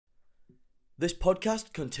This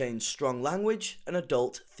podcast contains strong language and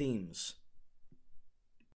adult themes.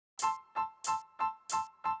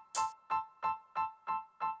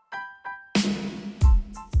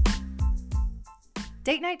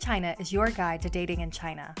 Date Night China is your guide to dating in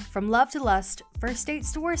China. From love to lust, first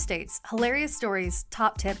dates to worst dates, hilarious stories,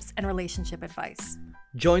 top tips, and relationship advice.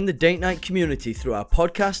 Join the Date Night community through our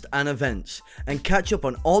podcast and events, and catch up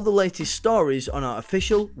on all the latest stories on our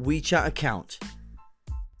official WeChat account.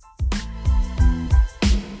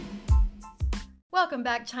 Welcome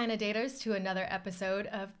back, China daters, to another episode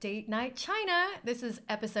of Date Night China. This is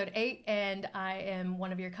episode 8, and I am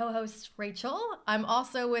one of your co-hosts, Rachel. I'm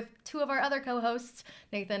also with two of our other co-hosts,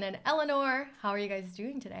 Nathan and Eleanor. How are you guys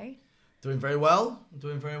doing today? Doing very well.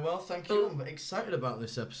 Thank you. I'm excited about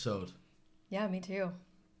this episode. Yeah, me too.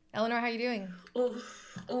 Eleanor, how are you doing?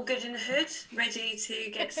 All good in the hood, ready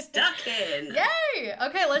to get stuck in. Yay!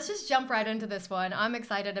 Okay, let's just jump right into this one. I'm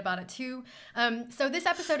excited about it too. So this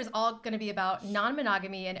episode is all going to be about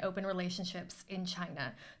non-monogamy and open relationships in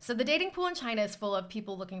China. So the dating pool in China is full of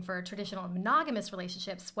people looking for traditional monogamous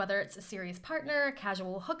relationships, whether it's a serious partner,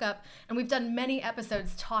 casual hookup, and we've done many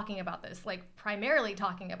episodes talking about this, like primarily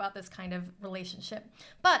talking about this kind of relationship.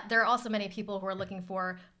 But there are also many people who are looking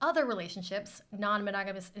for other relationships,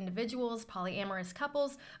 non-monogamous individuals, polyamorous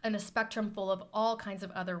couples, and a spectrum full of all kinds of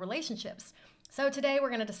other relationships. So today we're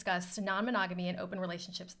going to discuss non-monogamy and open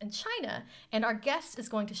relationships in China, and our guest is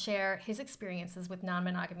going to share his experiences with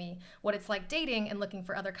non-monogamy, what it's like dating and looking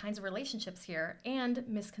for other kinds of relationships here, and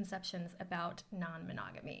misconceptions about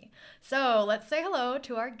non-monogamy. So let's say hello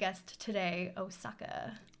to our guest today,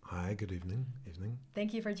 Osaka. Hi, good evening.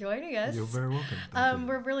 Thank you for joining us. You're very welcome. Thank you.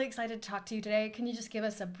 We're really excited to talk to you today. Can you just give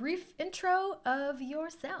us a brief intro of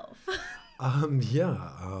yourself?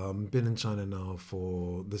 Been in China now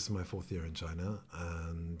this is my 4th year in China,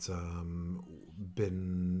 and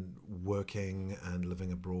been working and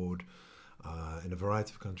living abroad in a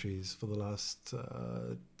variety of countries for the last,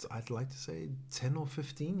 I'd like to say 10 or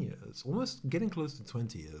 15 years, almost getting close to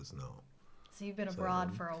 20 years now. So you've been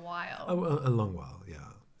abroad for a while. A long while, yeah.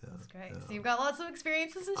 That's great. Yeah. So you've got lots of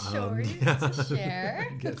experiences and stories to share.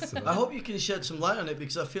 I guess so. I hope you can shed some light on it,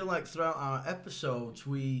 because I feel like throughout our episodes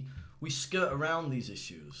we skirt around these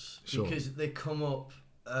issues because they come up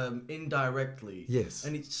indirectly. Yes.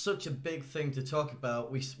 And it's such a big thing to talk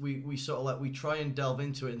about. We sort of like, we try and delve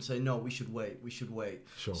into it and say, no, we should wait.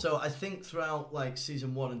 Sure. So I think throughout like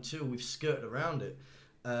season 1 and 2, we've skirted around it.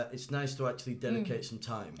 It's nice to actually dedicate some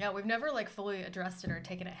time. Yeah, we've never like fully addressed it or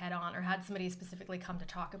taken it head on or had somebody specifically come to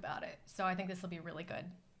talk about it. So I think this will be really good.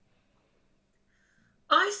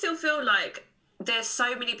 I still feel like there's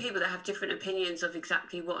so many people that have different opinions of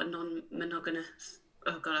exactly what a non-monogamous,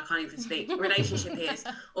 oh God, I can't even speak, relationship is,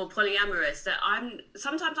 or polyamorous, that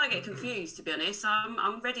sometimes I get confused, to be honest.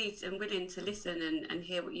 I'm ready and willing to listen and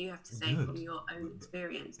hear what you have to say from your own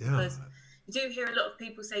experience. Yeah. Because you do hear a lot of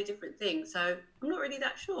people say different things, so I'm not really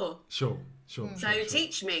that sure. Sure. So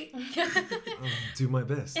teach me. I'll do my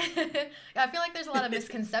best. I feel like there's a lot of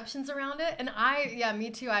misconceptions around it, and me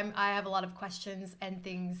too. I have a lot of questions and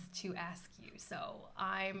things to ask you, so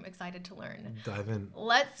I'm excited to learn. Dive in.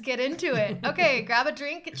 Let's get into it. Okay, grab a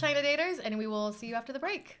drink, China daters, and we will see you after the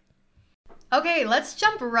break. Okay, let's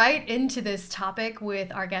jump right into this topic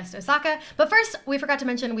with our guest, Osaka. But first, we forgot to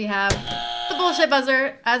mention we have the bullshit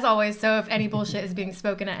buzzer, as always. So if any bullshit is being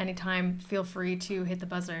spoken at any time, feel free to hit the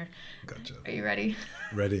buzzer. Gotcha. Are you ready?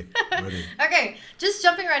 Ready. Okay, just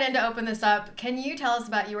jumping right in to open this up, can you tell us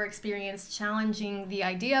about your experience challenging the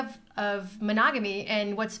idea of monogamy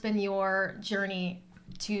and what's been your journey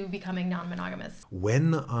to becoming non-monogamous?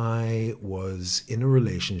 When I was in a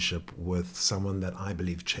relationship with someone that I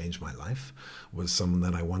believe changed my life, was someone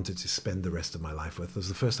that I wanted to spend the rest of my life with, it was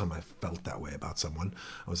the first time I felt that way about someone.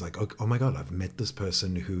 I was like, oh my God, I've met this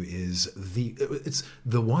person who is it's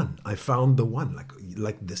the one. I found the one.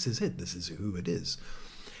 Like this is it. This is who it is.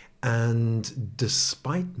 And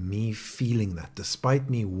despite me feeling that,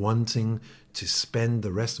 despite me wanting to spend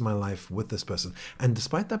the rest of my life with this person, and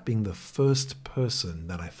despite that being the first person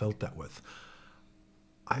that I felt that with,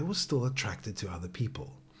 I was still attracted to other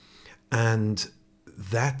people. And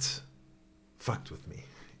that fucked with me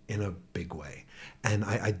in a big way. And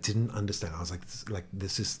I didn't understand. I was like,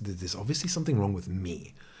 there's obviously something wrong with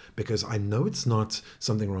me. Because I know it's not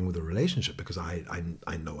something wrong with the relationship, because I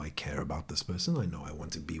know I care about this person, I know I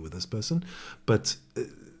want to be with this person, but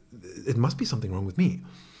it must be something wrong with me.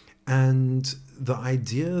 And the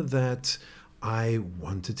idea that I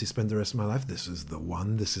wanted to spend the rest of my life, this is the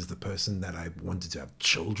one, this is the person that I wanted to have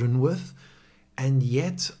children with, and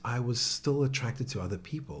yet I was still attracted to other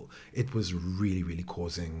people. It was really, really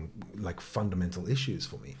causing like fundamental issues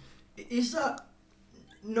for me. Is that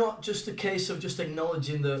not just a case of just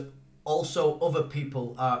acknowledging that also other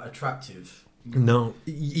people are attractive? No,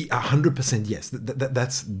 100% yes.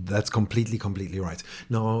 That's completely right.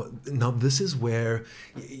 Now this is where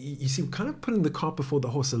you see we're kind of putting the cart before the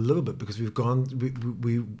horse a little bit, because we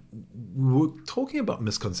were talking about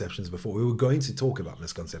misconceptions before. We were going to talk about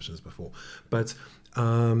misconceptions before, but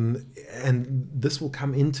and this will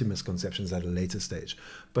come into misconceptions at a later stage,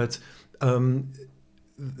 but.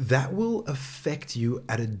 That will affect you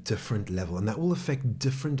at a different level, and that will affect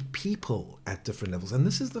different people at different levels. And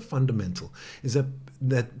this is the fundamental, is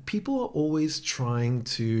that people are always trying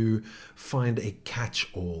to find a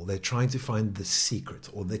catch-all. They're trying to find the secret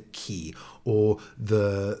or the key or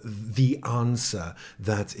the answer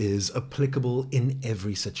that is applicable in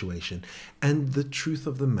every situation. And the truth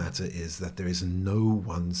of the matter is that there is no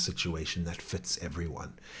one situation that fits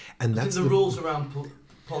everyone. And that's the rules around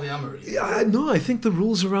polyamory. No, I think the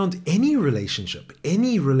rules around any relationship,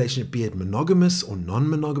 be it monogamous or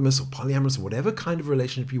non-monogamous or polyamorous or whatever kind of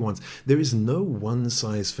relationship you want, there is no one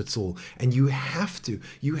size fits all. And you have to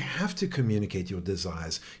communicate your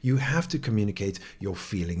desires. You have to communicate your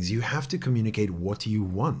feelings. You have to communicate what you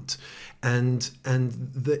want. And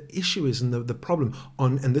the issue is, and the problem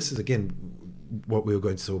and this is again what we were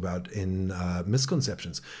going to talk about in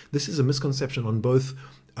misconceptions. This is a misconception on both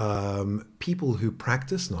people who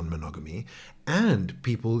practice non-monogamy and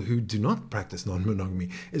people who do not practice non-monogamy,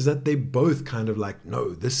 is that they both kind of like,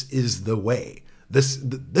 no, this is the way. This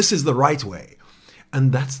is the right way.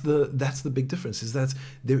 And that's the big difference, is that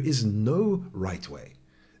there is no right way.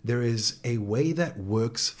 There is a way that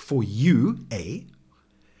works for you, A,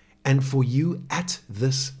 and for you at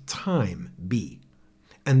this time, B.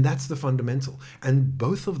 And that's the fundamental. And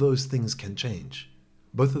both of those things can change.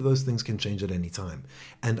 Both of those things can change at any time.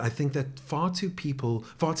 And I think that far too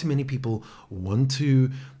many people want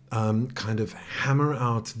to kind of hammer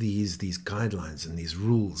out these guidelines and these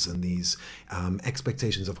rules and these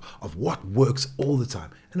expectations of what works all the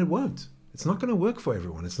time. And it won't. It's not going to work for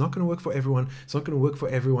everyone. It's not going to work for everyone. It's not going to work for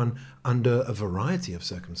everyone under a variety of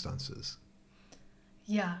circumstances.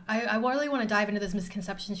 Yeah, I really want to dive into those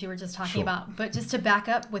misconceptions you were just talking Sure. about. But just to back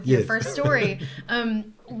up with your Yes. first story,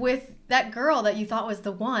 with that girl that you thought was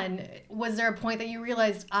the one, was there a point that you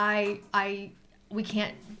realized I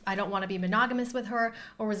don't want to be monogamous with her,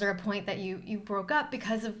 or was there a point that you broke up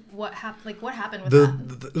because of what happened? Like, what happened with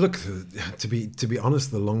that? Look, to be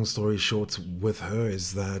honest, the long story short with her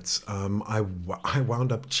is that I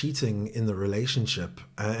wound up cheating in the relationship,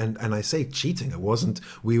 and I say cheating. It wasn't.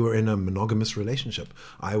 We were in a monogamous relationship.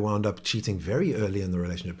 I wound up cheating very early in the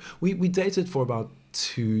relationship. We dated for about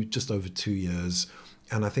just over 2 years,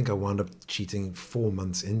 and I think I wound up cheating 4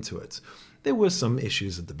 months into it. There were some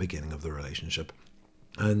issues at the beginning of the relationship.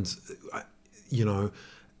 And,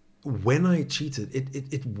 when I cheated,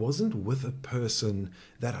 it wasn't with a person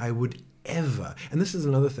that I would ever, and this is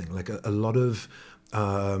another thing, like a lot of,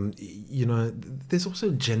 there's also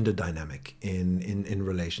a gender dynamic in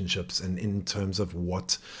relationships, and in terms of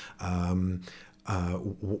what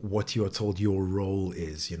you are told your role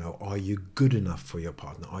is. Are you good enough for your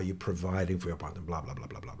partner? Are you providing for your partner? Blah, blah, blah,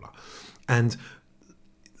 blah, blah, blah. And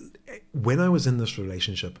when I was in this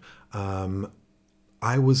relationship,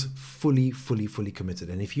 I was fully committed.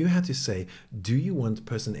 And if you had to say, do you want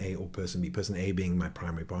person A or person B, person A being my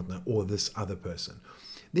primary partner or this other person,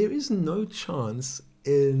 there is no chance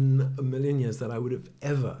in a million years that I would have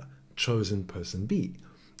ever chosen person B.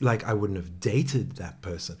 Like, I wouldn't have dated that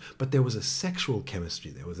person, but there was a sexual chemistry,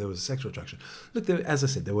 there was a sexual attraction. Look, as I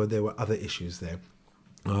said, there were other issues there.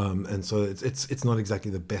 And so it's not exactly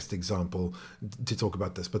the best example to talk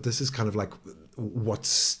about this, but this is kind of like what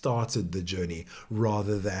started the journey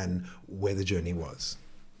rather than where the journey was.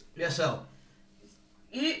 Yes, Elle.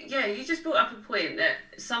 You just brought up a point that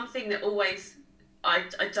something that always I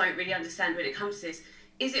don't really understand when it comes to this.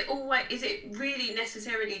 Is it really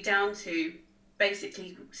necessarily down to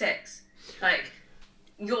basically sex? Like,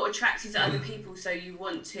 you're attracted to other people, so you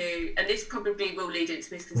want to, and this probably will lead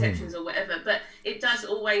into misconceptions or whatever, but it does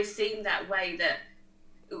always seem that way, that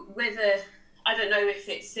whether, I don't know if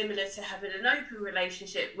it's similar to having an open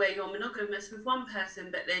relationship where you're monogamous with one person,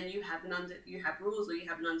 but then you have rules, or you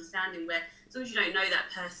have an understanding where as long as you don't know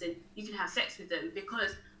that person, you can have sex with them,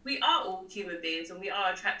 because we are all human beings and we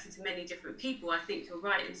are attracted to many different people. I think you're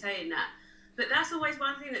right in saying that. But that's always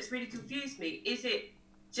one thing that's really confused me. Is it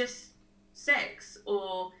just sex,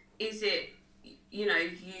 or is it, you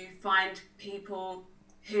find people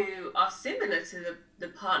who are similar to the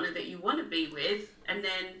partner that you want to be with, and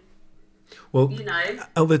then Well, you know,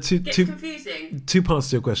 Elder, gets confusing. Two parts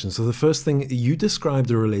to your question. So the first thing, you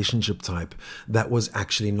described a relationship type that was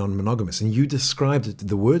actually non-monogamous, and you described it.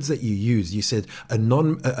 The words that you used, you said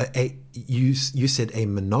you said a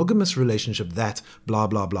monogamous relationship that blah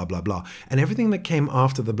blah blah blah blah, and everything that came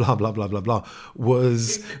after the blah blah blah blah blah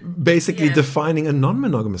was basically defining a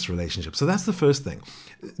non-monogamous relationship. So that's the first thing.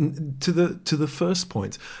 To the first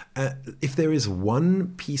point, if there is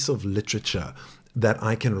one piece of literature that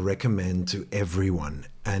I can recommend to everyone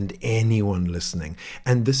and anyone listening,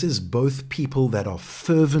 and this is both people that are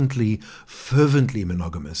fervently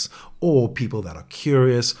monogamous, or people that are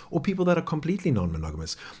curious, or people that are completely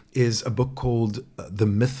non-monogamous, is a book called The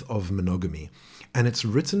Myth of Monogamy. And it's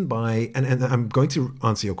written by, and I'm going to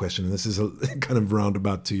answer your question, and this is a kind of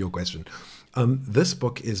roundabout to your question. This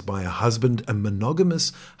book is by a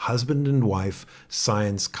monogamous husband and wife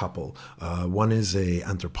science couple. One is an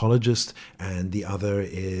anthropologist, and the other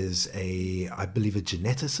is I believe a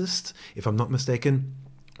geneticist, if I'm not mistaken,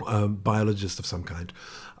 biologist of some kind.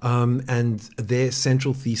 And their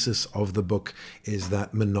central thesis of the book is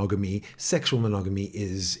that sexual monogamy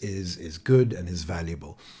is good and is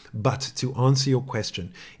valuable. But to answer your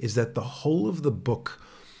question, is that the whole of the book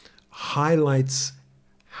highlights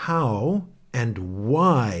how and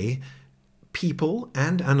why people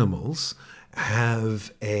and animals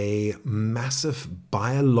have a massive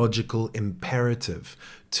biological imperative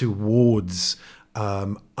towards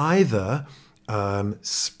either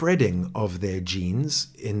spreading of their genes,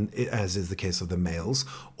 as is the case of the males,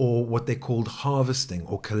 or what they called harvesting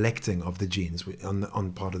or collecting of the genes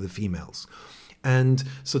on part of the females. And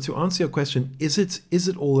so to answer your question, is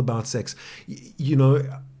it all about sex? You know,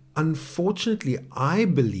 unfortunately, I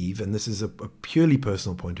believe, and this is a purely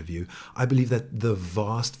personal point of view, I believe that the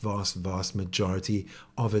vast majority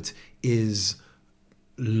of it is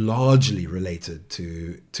largely related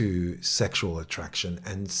to sexual attraction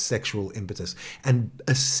and sexual impetus. And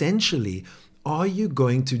essentially, are you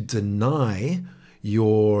going to deny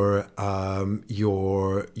your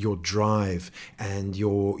drive and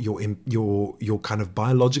your kind of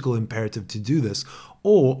biological imperative to do this,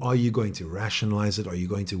 or are you going to rationalize it? Are you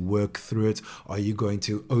going to work through it? Are you going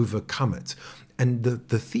to overcome it? And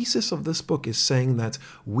the thesis of this book is saying that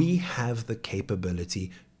we have the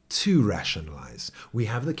capability to rationalize. We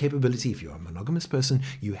have the capability, if you're a monogamous person,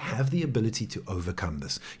 you have the ability to overcome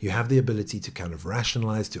this. You have the ability to kind of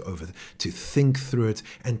rationalize, to think through it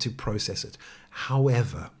and to process it.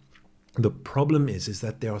 However, the problem is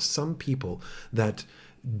that there are some people that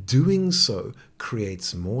doing so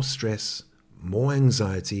creates more stress, more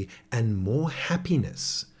anxiety, and more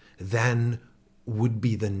happiness than would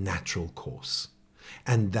be the natural course.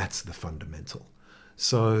 And that's the fundamental.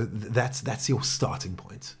 So that's your starting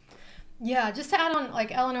point. Yeah, just to add on,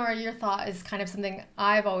 like, Eleanor, your thought is kind of something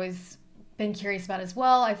I've always been curious about as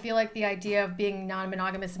well. I feel like the idea of being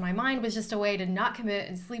non-monogamous in my mind was just a way to not commit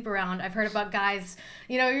and sleep around. I've heard about guys,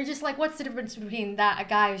 you know, you're just like, what's the difference between that, a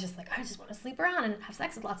guy who's just like, I just want to sleep around and have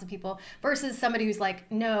sex with lots of people, versus somebody who's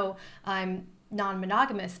like, no, I'm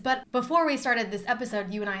non-monogamous. But before we started this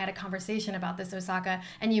episode, you and I had a conversation about this, Osaka,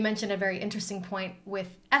 and you mentioned a very interesting point with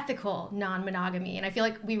ethical non-monogamy, and I feel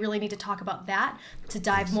like we really need to talk about that to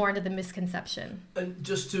dive more into the misconception. And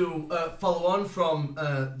just to follow on from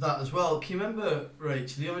that as well, can you remember,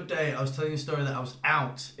 Rach, the other day I was telling you a story that I was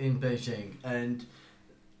out in Beijing, and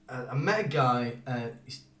I met a guy,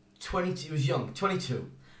 he's 22, he was young, 22,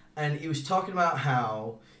 and he was talking about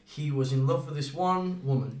how he was in love with this one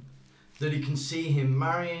woman, that he can see him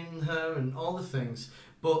marrying her and all the things,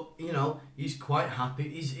 but you know, he's quite happy.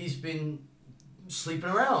 He's been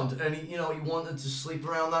sleeping around, and he wanted to sleep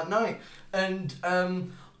around that night. And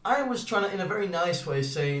I was trying to, in a very nice way,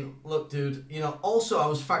 saying, look, dude, also I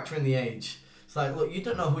was factoring the age. It's like, look, you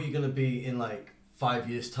don't know who you're gonna be in like 5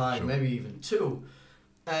 years' time, sure, maybe even 2.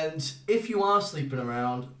 And if you are sleeping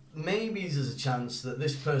around, maybe there's a chance that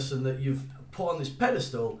this person that you've put on this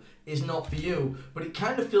pedestal is not for you. But it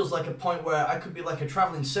kind of feels like a point where I could be like a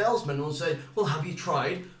traveling salesman and will say, well, have you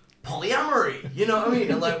tried polyamory? You know what I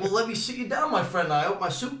mean? And like, well, let me sit you down, my friend. I open my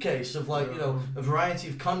suitcase of like, a variety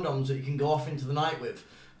of condoms that you can go off into the night with.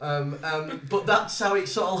 But that's how it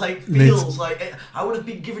sort of like feels. Like I would have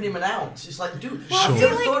been giving him an ounce. It's like, dude, have you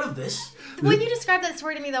ever thought of this? When you described that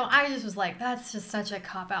story to me, though, I just was like, that's just such a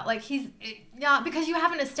cop-out. Like, because you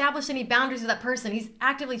haven't established any boundaries with that person. He's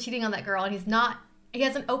actively cheating on that girl, and he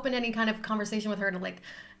hasn't opened any kind of conversation with her to like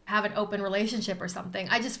have an open relationship or something.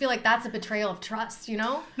 I just feel like that's a betrayal of trust,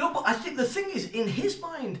 No, but I think the thing is, in his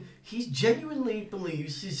mind, he genuinely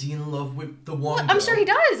believes he's in love with the one girl. I'm sure he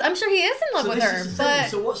does. I'm sure he is in love with her.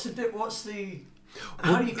 So what's the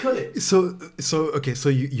How do you cut it? So okay. So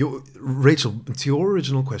you, Rachel, to your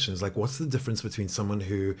original question is like, what's the difference between someone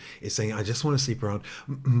who is saying, "I just want to sleep around"?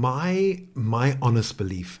 My honest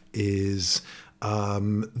belief is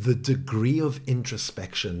the degree of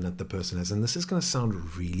introspection that the person has, and this is going to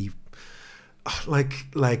sound really like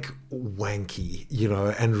wanky, you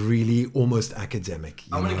know, and really almost academic.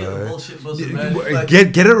 I'm gonna get the bullshit buzzer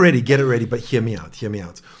Get it ready. But hear me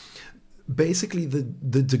out. Basically,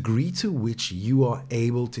 the degree to which you are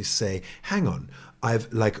able to say, hang on,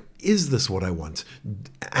 is this what I want?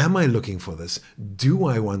 Am I looking for this? Do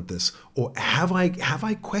I want this? Or have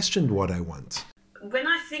I questioned what I want? When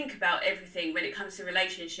I think about everything when it comes to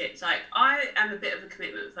relationships, like, I am a bit of a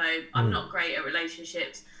commitment phobe. I'm not great at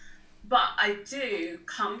relationships, but I do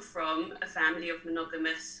come from a family of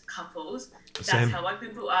monogamous couples. That's Same. how I've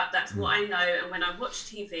been brought up. That's what I know. And when I watch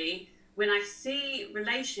TV, when I see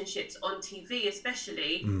relationships on TV,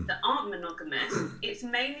 especially that aren't monogamous, it's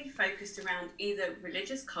mainly focused around either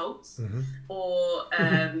religious cults or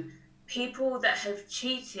people that have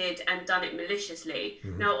cheated and done it maliciously.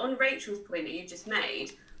 Now, on Rachel's point that you just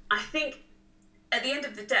made, I think at the end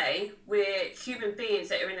of the day, we're human beings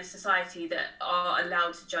that are in a society that are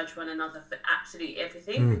allowed to judge one another for absolutely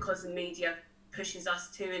everything because the media pushes us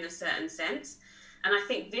to, in a certain sense. And I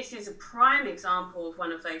think this is a prime example of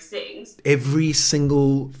one of those things. Every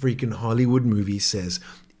single freaking Hollywood movie says,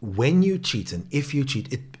 when you cheat and if you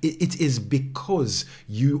cheat, it is because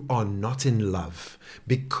you are not in love,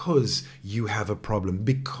 because you have a problem,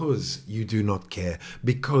 because you do not care,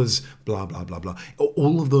 because blah, blah, blah, blah.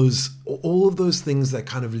 All of those things that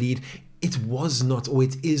kind of lead, it was not, or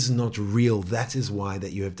it is not real. That is why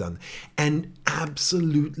that you have done. And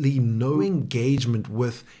absolutely no engagement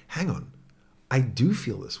with, hang on, I do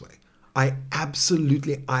feel this way. I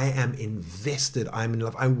am invested. I'm in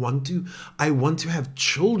love. I want to have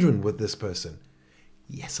children with this person.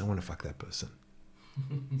 Yes, I want to fuck that person.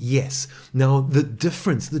 Yes. Now the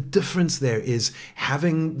difference there is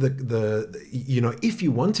having the you know, if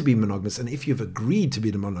you want to be monogamous and if you've agreed to be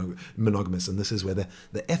monogamous, and this is where the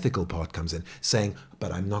ethical part comes in, saying,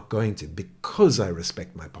 but I'm not going to, because I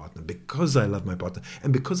respect my partner, because I love my partner,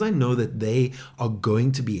 and because I know that they are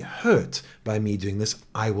going to be hurt by me doing this,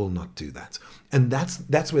 I will not do that. And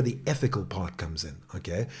that's where the ethical part comes in,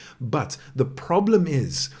 okay? But the problem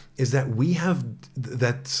is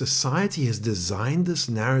that society has designed this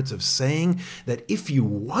narrative saying that if you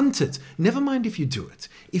want it, never mind if you do it,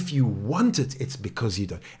 if you want it, it's because you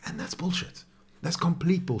don't. And that's bullshit. That's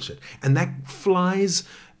complete bullshit. And that flies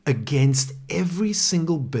against every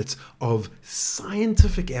single bit of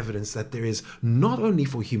scientific evidence that there is, not only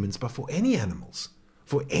for humans, but for any animals,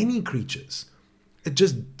 for any creatures. It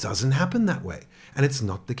just doesn't happen that way. And it's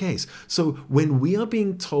not the case. So when we are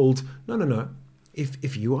being told, no,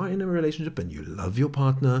 if you are in a relationship and you love your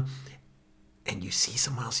partner and you see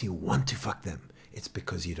someone else, you want to fuck them, it's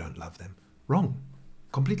because you don't love them. Wrong.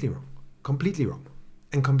 Completely wrong. Completely wrong.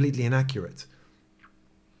 And completely inaccurate.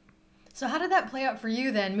 So how did that play out for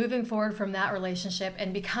you then, moving forward from that relationship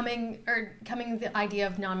and coming the idea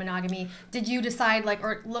of non-monogamy? Did you decide, like,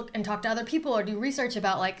 or look and talk to other people or do research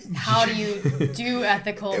about, like, how do you do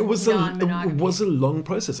ethical non-monogamy? It was a long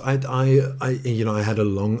process. I had a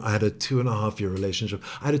 2.5 year relationship.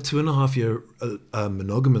 I had a 2.5 year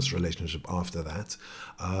monogamous relationship after that.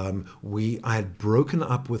 I had broken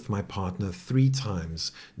up with my partner 3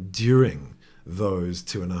 times during those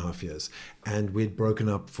 2.5 years, and we'd broken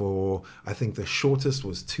up for, I think the shortest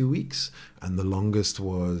was 2 weeks and the longest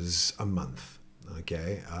was a month.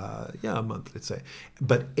 Okay, a month, let's say.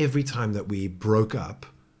 But every time that we broke up,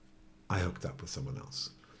 I hooked up with someone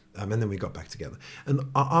else. And then we got back together. And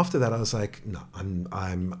after that, I was like, no,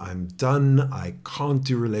 I'm done. I can't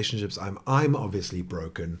do relationships. I'm obviously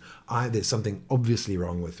broken. There's something obviously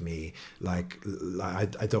wrong with me. Like I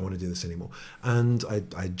don't want to do this anymore. And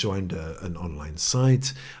I joined an online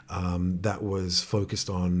site that was focused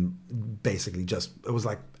on basically it was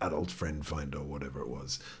like Adult Friend Finder or whatever it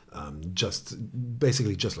was. Just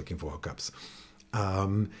looking for hookups.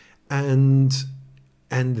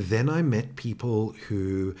 And then I met people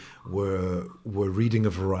who were reading a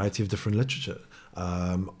variety of different literature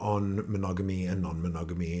on monogamy and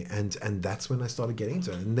non-monogamy, and that's when I started getting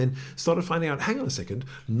into it, and then started finding out, hang on a second,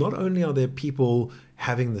 not only are there people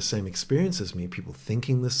having the same experience as me, people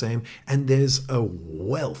thinking the same, and there's a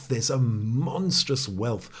monstrous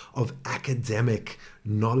wealth of academic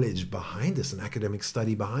knowledge behind this, an academic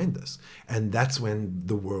study behind this. And that's when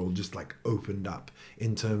the world just like opened up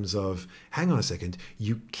in terms of, hang on a second,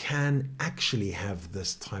 you can actually have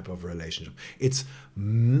this type of relationship. It's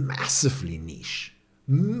massively niche,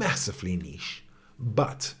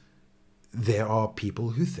 but there are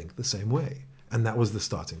people who think the same way. And that was the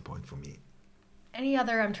starting point for me. Any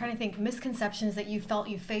other, I'm trying to think, misconceptions that you felt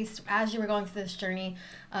you faced as you were going through this journey,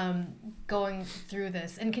 going through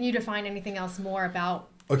this? And can you define anything else more about?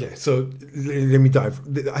 Okay, so let me dive.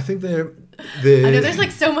 I think I know there's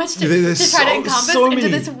like so much to try to encompass into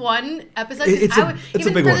this one episode. It's a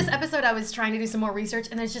big for one. this episode, I was trying to do some more research,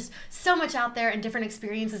 and there's just so much out there and different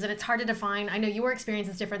experiences, and it's hard to define. I know your experience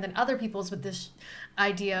is different than other people's with this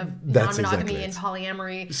idea of non-monogamy and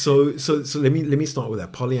polyamory. So let me start with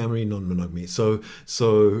that. Polyamory, non-monogamy. So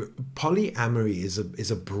polyamory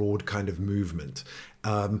is a broad kind of movement,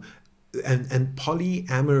 and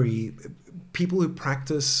polyamory. People who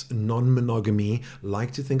practice non-monogamy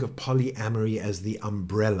like to think of polyamory as the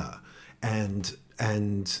umbrella, and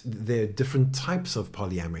there are different types of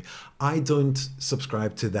polyamory. I don't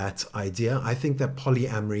subscribe to that idea. I think that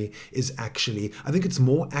polyamory is actually, I think it's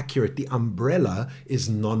more accurate. The umbrella is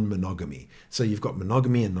non-monogamy. So you've got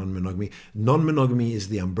monogamy and non-monogamy. Non-monogamy is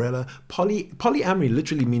the umbrella. Polyamory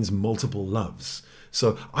literally means multiple loves.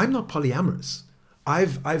 So I'm not polyamorous.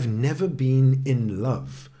 I've never been in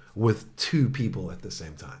love with two people at the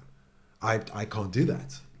same time. I can't do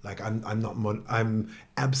that. Like I'm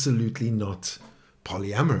absolutely not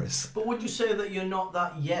polyamorous. But would you say that you're not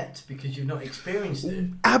that yet because you've not experienced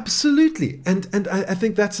it? Absolutely. And I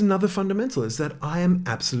think that's another fundamental, is that I am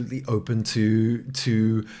absolutely open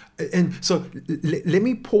to and so let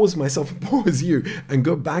me pause myself and pause you and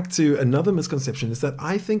go back to another misconception, is that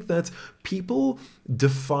I think that people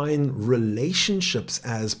define relationships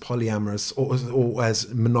as polyamorous or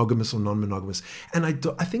as monogamous or non-monogamous. And I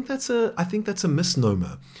think that's a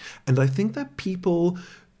misnomer. And I think that people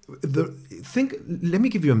let me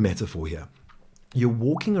give you a metaphor here. You're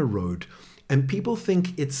walking a road and people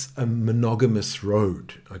think it's a monogamous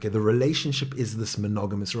road. Okay, the relationship is this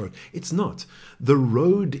monogamous road. It's not. The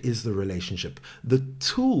road is the relationship. The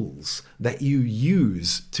tools that you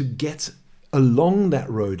use to get along that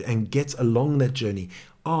road and get along that journey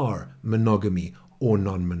are monogamy or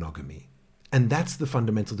non-monogamy. And that's the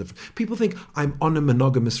fundamental difference. People think I'm on a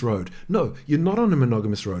monogamous road. No, you're not on a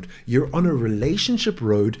monogamous road. You're on a relationship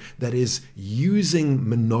road that is using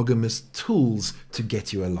monogamous tools to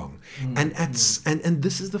get you along. And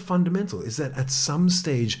this is the fundamental, is that at some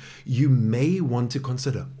stage you may want to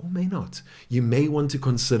consider, or may not, you may want to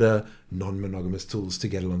consider non-monogamous tools to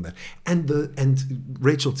get along that. And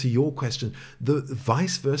Rachel, to your question, the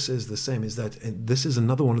vice versa is the same, is that, and this is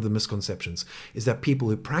another one of the misconceptions, is that people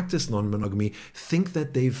who practice non-monogamy think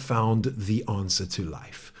that they've found the answer to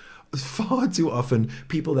life. Far too often,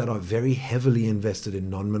 people that are very heavily invested in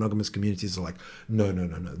non-monogamous communities are like, no,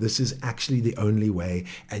 this is actually the only way,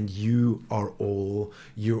 and you're all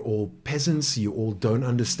peasants, you all don't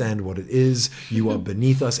understand what it is, you are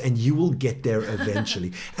beneath us, and you will get there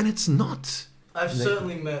eventually. And it's not. I've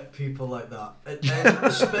certainly met people like that, and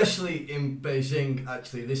especially in Beijing,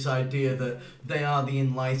 actually, this idea that they are the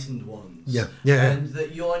enlightened ones. And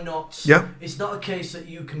that you're not, it's not a case that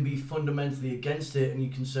you can be fundamentally against it and you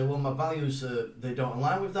can say, well, my values, they don't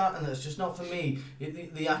align with that, and that's just not for me.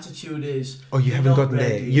 The attitude is, oh, you haven't gotten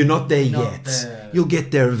there. You're not there yet. You'll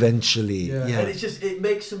get there eventually. And it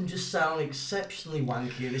makes them just sound exceptionally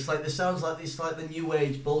wanky, and it's like, it sounds like it's like the new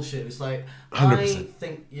age bullshit. It's like, 100%. I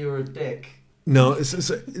think you're a dick. No, this is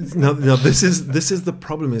the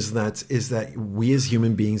problem, is that we as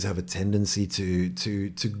human beings have a tendency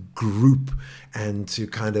to group and to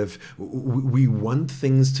kind of, we want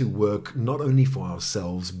things to work not only for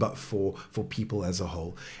ourselves but for people as a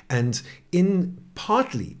whole. And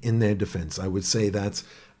partly in their defense, I would say that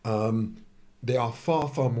there are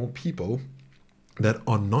far more people that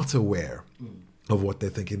are not aware of what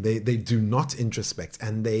they're thinking. They do not introspect,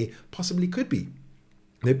 and they possibly could be.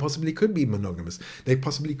 They possibly could be monogamous. They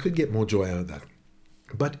possibly could get more joy out of that.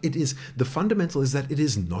 But the fundamental is that it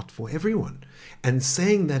is not for everyone. And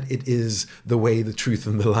saying that it is the way, the truth,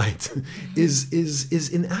 and the light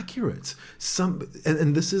is inaccurate.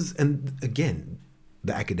 And again,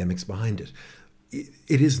 the academics behind it.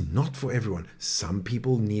 It is not for everyone. Some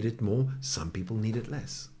people need it more, some people need it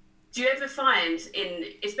less. Do you ever find,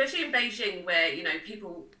 especially in Beijing, where,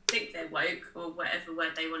 people think they're woke, or whatever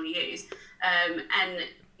word they want to use, and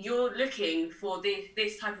you're looking for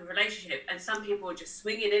this type of relationship, and some people are just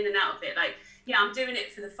swinging in and out of it, like, yeah, I'm doing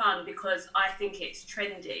it for the fun because I think it's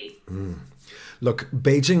trendy. Look,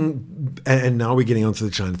 Beijing, and now we're getting onto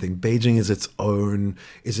the China thing. Beijing is its own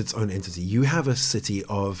entity. You have a city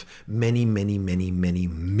of many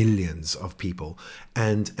millions of people,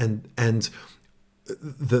 and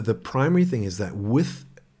the primary thing is that with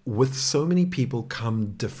with so many people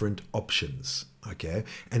come different options, okay?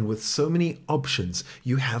 And with so many options,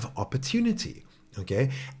 you have opportunity. Okay,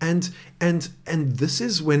 and this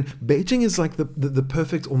is when Beijing is like the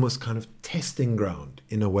perfect almost kind of testing ground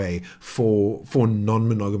in a way for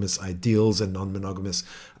non-monogamous ideals and non-monogamous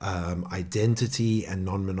identity and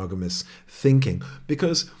non-monogamous thinking,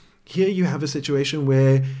 because here you have a situation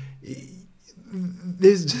where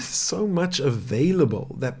there's just so much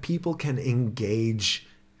available that people can engage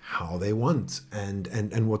how they want and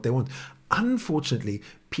what they want. Unfortunately,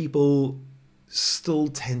 people still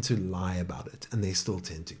tend to lie about it, and they still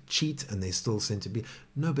tend to cheat, and they still tend to be,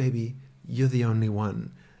 no baby, you're the only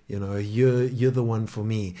one, you know, you're the one for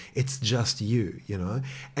me, it's just you, you know.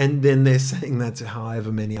 And then they're saying that to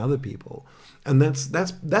however many other people, and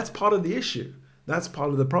that's part of the issue. That's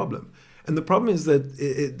part of the problem. And the problem is that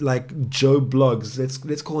it like Joe Blogs,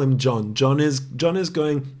 let's call him John. John is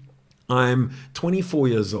going, I'm 24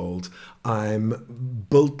 years old. I'm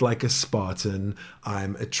built like a Spartan.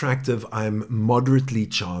 I'm attractive. I'm moderately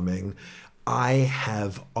charming. I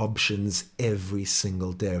have options every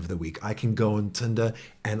single day of the week. I can go on Tinder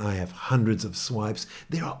and I have hundreds of swipes.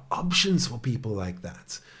 There are options for people like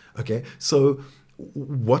that. Okay, so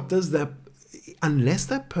what does that, unless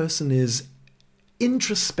that person is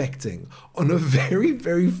introspecting on a very,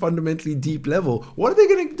 very fundamentally deep level, what are they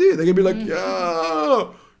going to do? They're going to be like,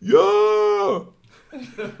 yeah,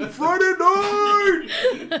 Friday night,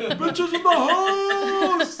 bitches in the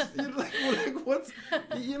house. You're like what's,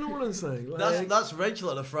 you know what I'm saying? Like, that's Rachel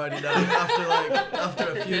on a Friday night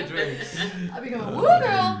after a few drinks. I'll be going, woo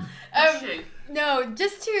girl. No,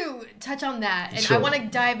 just to touch on that, and Sure. I want to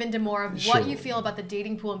dive into more of Sure. what you feel about the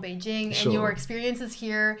dating pool in Beijing Sure. and your experiences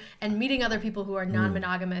here and meeting other people who are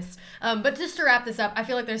non-monogamous. But just to wrap this up, I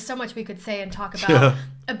feel like there's so much we could say and talk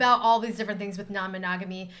about all these different things with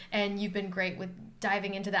non-monogamy, and you've been great with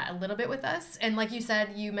diving into that a little bit with us. And like you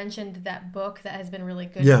said, you mentioned that book that has been really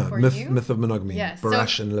good for you. Myth of Monogamy, Yeah,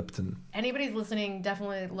 Barash so and Lipton. Anybody's listening,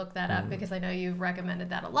 definitely look that up because I know you've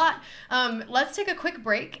recommended that a lot. Let's take a quick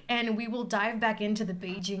break and we will dive back into the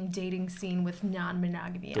Beijing dating scene with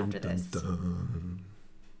non-monogamy after this.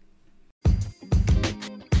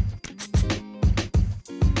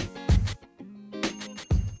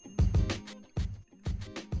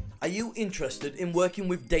 Are you interested in working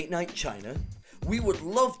with Date Night China? We would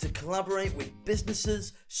love to collaborate with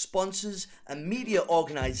businesses, sponsors, and media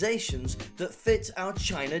organizations that fit our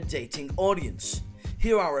China dating audience.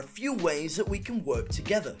 Here are a few ways that we can work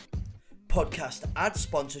together: podcast ad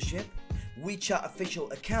sponsorship, WeChat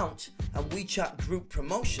official account and WeChat group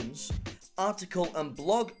promotions, article and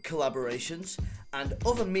blog collaborations, and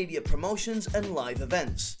other media promotions and live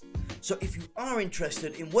events. So if you are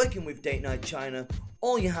interested in working with Date Night China,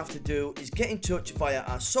 all you have to do is get in touch via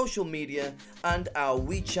our social media and our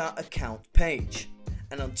WeChat account page.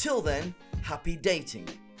 And until then, happy dating.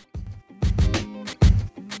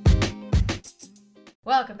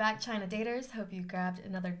 Welcome back, China Daters. Hope you grabbed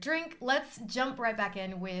another drink. Let's jump right back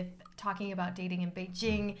in with talking about dating in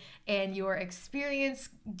Beijing and your experience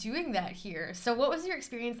doing that here. So what was your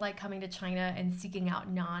experience like coming to China and seeking out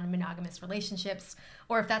non-monogamous relationships,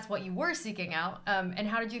 or if that's what you were seeking out, and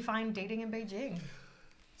how did you find dating in Beijing?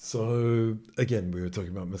 So again, we were talking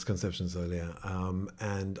about misconceptions earlier,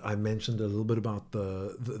 and I mentioned a little bit about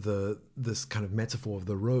this kind of metaphor of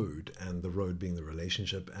the road, and the road being the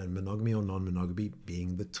relationship, and monogamy or non-monogamy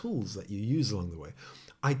being the tools that you use along the way.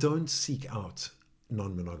 I don't seek out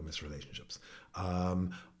non-monogamous relationships.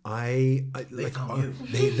 They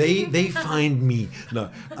find me. No.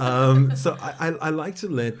 So I like to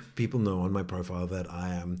let people know on my profile that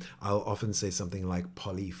I'll often say something like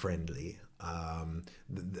poly-friendly.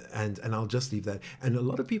 And I'll just leave that. And a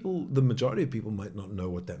lot of people, the majority of people might not know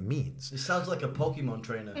what that means. It sounds like a Pokemon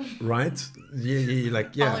trainer. Right? Yeah,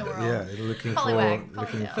 like, yeah, Poliwhirl. yeah. Looking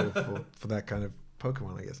Poliwag. for that kind of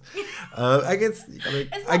Pokemon, I guess. I guess. It's not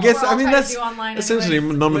what we're all I mean trying that's to do online essentially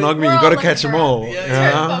anyways. non-monogamy. We're You all got to looking catch them for all.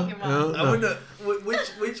 Pokemon. I wonder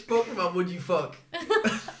which Pokemon would you fuck?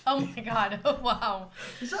 Oh my god! Oh, wow.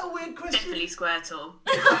 Is that a weird question? Definitely Squirtle.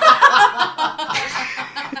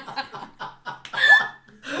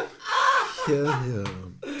 Yeah.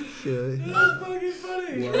 That's fucking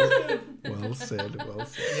funny. Well said.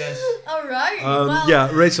 Yes. All right.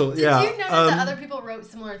 Yeah, Rachel. Did yeah. you notice that other people wrote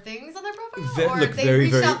similar things on their profile, or look, if they very,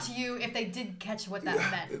 reached very- out to you if they did catch what that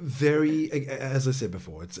meant? Very, as I said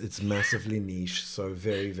before, it's massively niche. So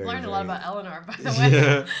very, very. Learned a very, lot about Eleanor, by the way.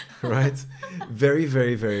 Yeah, right. Very,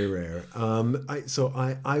 very, very rare.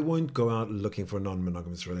 I won't go out looking for a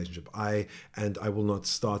non-monogamous relationship. I will not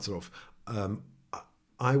start it off.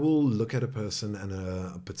 I will look at a person and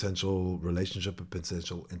a potential relationship, a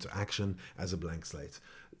potential interaction as a blank slate.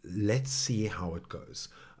 Let's see how it goes.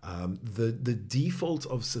 The default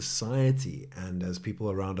of society and as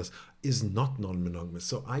people around us is not non-monogamous.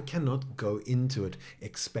 So I cannot go into it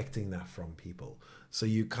expecting that from people. So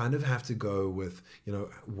you kind of have to go with,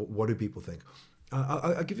 what do people think?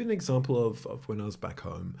 I'll give you an example of when I was back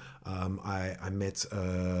home. I met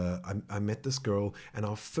this girl, and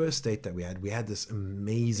our first date that we had this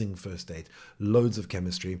amazing first date, loads of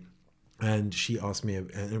chemistry. And she asked me,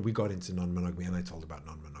 and we got into non-monogamy, and I told her about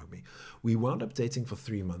non-monogamy. We wound up dating for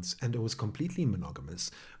 3 months, and it was completely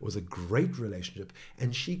monogamous. It was a great relationship,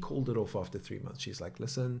 and she called it off after 3 months. She's like,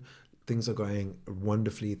 listen, things are going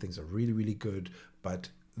wonderfully, things are really, really good, but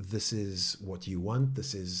this is what you want.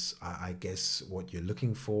 This is, I guess, what you're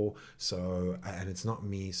looking for. So, and it's not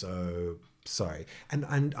me, so sorry.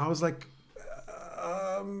 And I was like,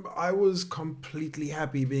 I was completely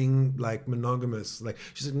happy being like monogamous. Like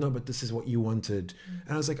she said, no, but this is what you wanted.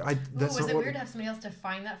 And I was like, that's was not it what... weird to have somebody else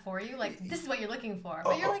define that for you? Like, this is what you're looking for.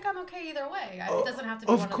 But you're like, I'm okay either way. It doesn't have to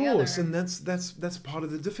be one or the other. Of course, and that's part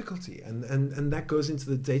of the difficulty. And that goes into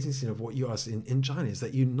the dating scene of what you asked in China, is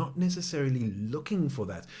that you're not necessarily looking for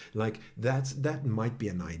that. Like that might be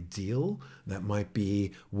an ideal, that might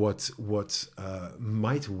be what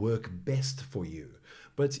might work best for you.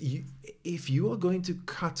 But if you are going to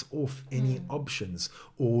cut off any options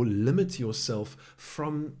or limit yourself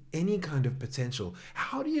from any kind of potential,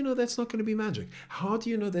 how do you know that's not going to be magic? How do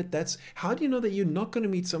you know that you're not going to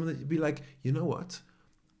meet someone that you'd be like, you know what?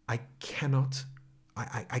 I cannot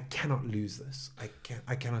lose this. I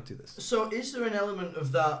cannot do this. So is there an element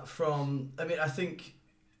of that from, I think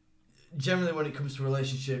generally when it comes to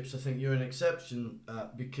relationships, I think you're an exception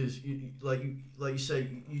because like you say,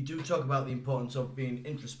 you do talk about the importance of being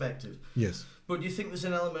introspective. Yes. But do you think there's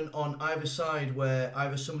an element on either side where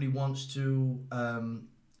either somebody wants to,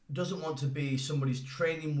 doesn't want to be somebody's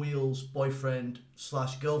training wheels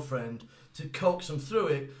boyfriend/girlfriend to coax them through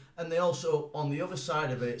it, and they also, on the other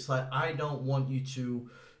side of it, it's like, I don't want you to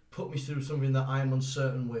put me through something that I'm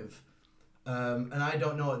uncertain with. And I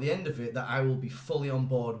don't know at the end of it that I will be fully on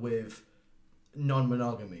board with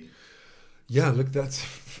non-monogamy. Yeah, look, that's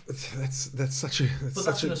such a. But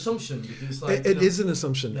that's an assumption because, like, it is an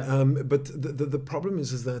assumption. Yeah. But the problem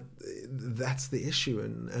is that that's the issue,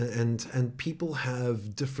 and people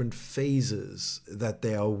have different phases that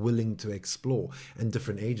they are willing to explore, and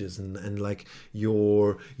different ages, and like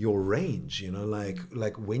your range.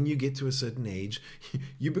 Like when you get to a certain age,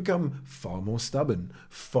 you become far more stubborn,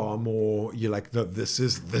 far more. You're like, no, this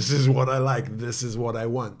is what I like. This is what I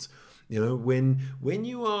want. When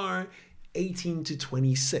you are 18 to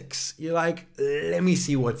 26, you're like, let me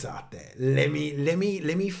see what's out there. Let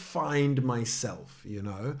me find myself.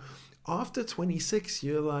 After 26,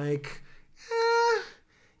 you're like,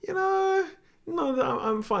 no,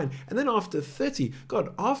 I'm fine. And then after 30,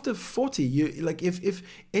 after 40, you like, if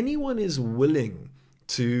anyone is willing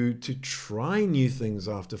to try new things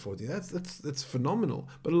after 40, that's phenomenal.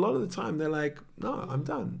 But a lot of the time they're like, no, I'm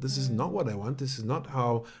done. This is not what I want. This is not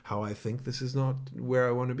how I think. This is not where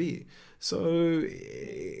I want to be. So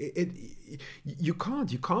you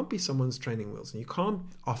can't be someone's training wheels, and you can't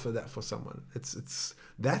offer that for someone.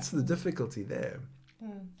 That's the difficulty there.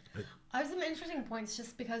 I have some interesting points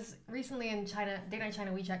just because recently in China, Date Night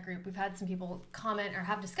China WeChat group, we've had some people comment or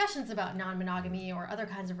have discussions about non-monogamy or other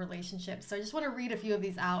kinds of relationships. So I just want to read a few of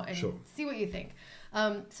these out and see what you think.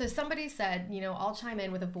 So somebody said, I'll chime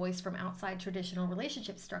in with a voice from outside traditional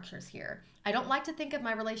relationship structures here. I don't like to think of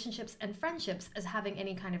my relationships and friendships as having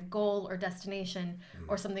any kind of goal or destination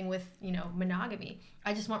or something with, monogamy.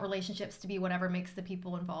 I just want relationships to be whatever makes the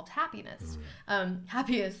people involved happiest.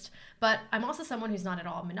 But I'm also someone who's not at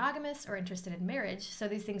all monogamous or interested in marriage, so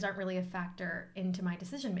these things aren't really a factor into my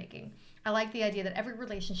decision making. I think the idea that every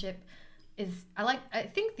relationship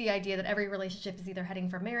is either heading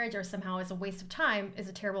for marriage or somehow is a waste of time is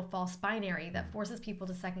a terrible false binary that forces people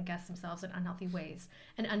to second guess themselves in unhealthy ways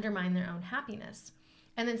and undermine their own happiness.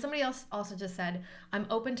 And then somebody else also just said, I'm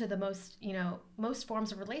open to the most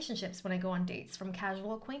forms of relationships when I go on dates, from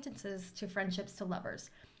casual acquaintances to friendships to lovers.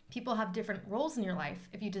 People have different roles in your life.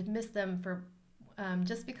 If you dismiss them for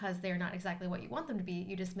just because they are not exactly what you want them to be,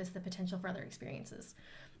 you dismiss the potential for other experiences.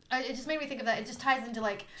 It just made me think of that. It just ties into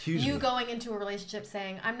you going into a relationship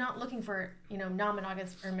saying, I'm not looking for,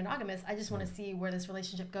 non-monogamous or monogamous. I just want to see where this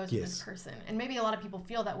relationship goes with this person. And maybe a lot of people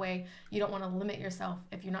feel that way. You don't want to limit yourself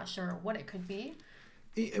if you're not sure what it could be.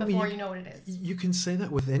 before you know what it is. You can say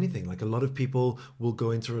that with anything. Like a lot of people will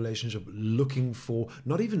go into a relationship looking for,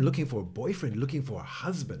 not even looking for a boyfriend, looking for a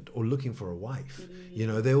husband or looking for a wife. You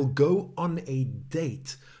know, they'll go on a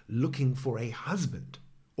date looking for a husband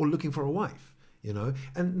or looking for a wife. You know,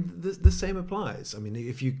 and the same applies. I mean,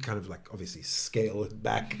 if you kind of like obviously scale it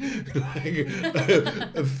back like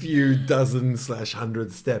a few dozen /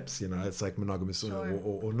 100 steps, you know, it's like monogamous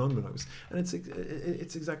or non-monogamous, and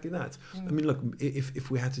it's exactly that. I mean, look, if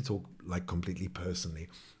we had to talk like completely personally,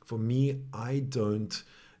 for me, I don't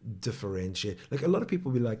differentiate. Like a lot of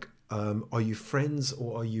people be like, are you friends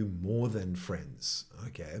or are you more than friends?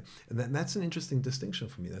 Okay, and that's an interesting distinction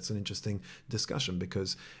for me. That's an interesting discussion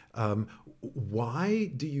because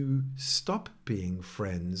why do you stop being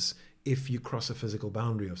friends if you cross a physical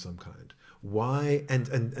boundary of some kind? Why, and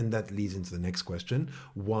that leads into the next question,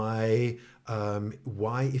 why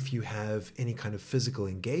if you have any kind of physical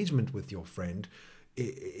engagement with your friend,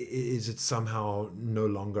 is it somehow no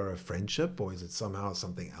longer a friendship or is it somehow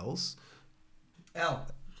something else? Al.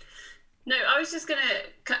 No, I was just going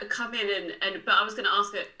to come in but I was going to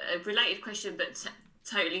ask a related question, but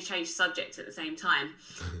totally change subject at the same time.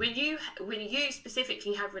 When you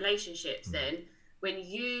specifically have relationships, then when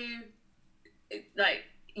you like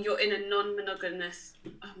you're in a non-monogamous,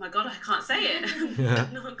 oh my god, I can't say it.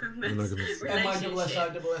 Monogamous relationship.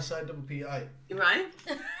 M-I-S-S-I-S-S-I-P-I. Right?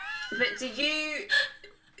 But do you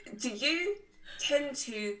tend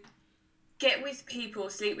to get with people,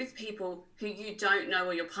 sleep with people who you don't know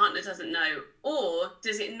or your partner doesn't know, or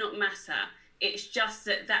does it not matter? It's just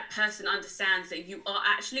that person understands that you are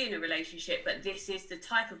actually in a relationship, but this is the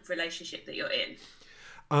type of relationship that you're in.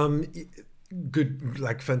 Good,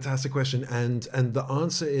 like fantastic question, and the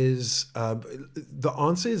answer is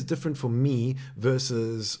different for me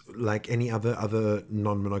versus like any other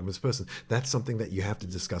non-monogamous person. That's something that you have to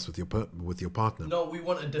discuss with your partner. No, we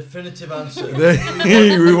want a definitive answer.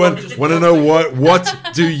 we want to know what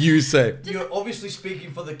do you say? You're obviously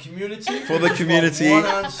speaking for the community. For the community,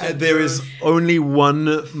 there is only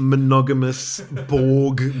one monogamous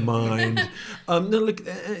Borg mind. No, look,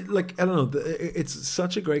 like I don't know. It's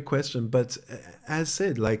such a great question, but as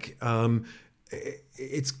said, like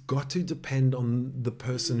it's got to depend on the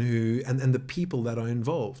person who and the people that are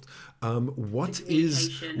involved. What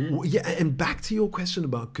is and back to your question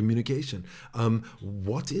about communication.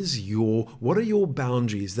 What are your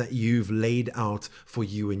boundaries that you've laid out for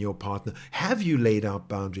you and your partner? Have you laid out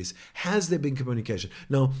boundaries? Has there been communication?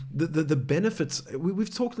 Now, the benefits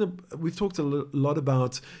we've talked a lot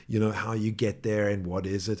about, you know, how you get there and what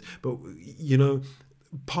is it, but you know,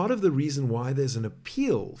 part of the reason why there's an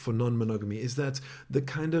appeal for non-monogamy is that the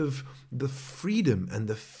kind of the freedom and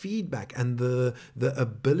the feedback and the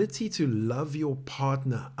ability to love your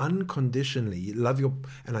partner unconditionally,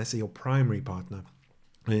 and I say your primary partner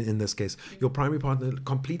in this case, your primary partner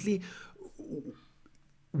completely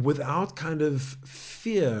without kind of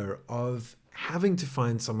fear of having to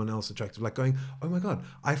find someone else attractive, like going, oh my God,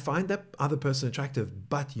 I find that other person attractive,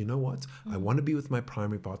 but you know what? I want to be with my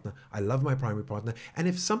primary partner. I love my primary partner. And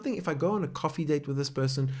if I go on a coffee date with this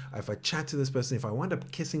person, if I chat to this person, if I wind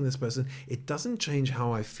up kissing this person, it doesn't change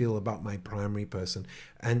how I feel about my primary person.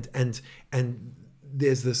 And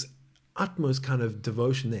there's this utmost kind of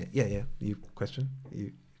devotion there. Yeah. You question?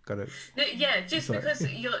 You got it? Yeah, just sorry. Because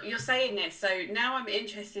you're saying this, so now I'm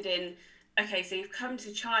interested in. Okay, so you've come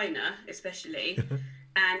to China, especially,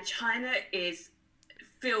 and China is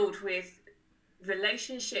filled with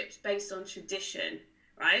relationships based on tradition,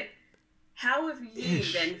 right? How have you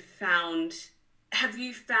then found,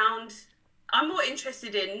 I'm more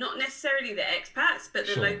interested in not necessarily the expats, but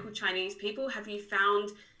the local Chinese people. Have you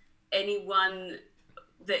found anyone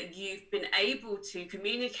that you've been able to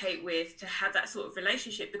communicate with to have that sort of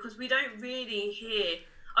relationship? Because we don't really hear...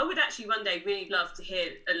 I would actually one day really love to hear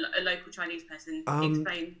a local Chinese person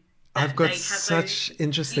explain. I've got such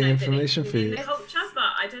interesting information for you. The culture,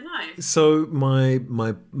 but I don't know. So my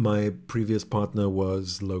previous partner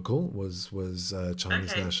was local, was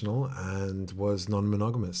Chinese national, and was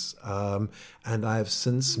non-monogamous. And I have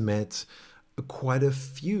since met quite a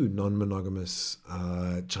few non-monogamous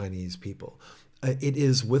Chinese people. It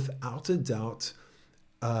is without a doubt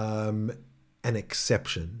an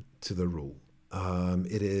exception to the rule.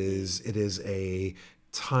 It is a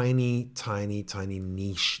tiny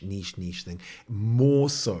niche thing, more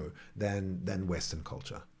so than Western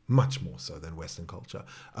culture, much more so than Western culture,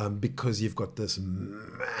 because you've got this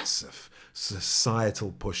massive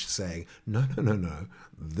societal push saying, no,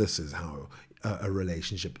 this is how a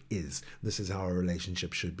relationship is. This is how a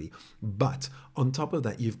relationship should be. But on top of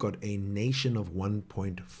that, you've got a nation of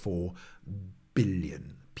 1.4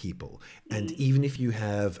 billion people. And even if you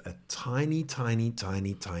have a tiny, tiny,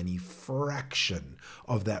 tiny, tiny fraction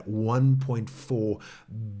of that 1.4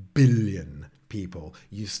 billion people,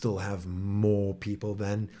 you still have more people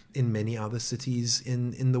than in many other cities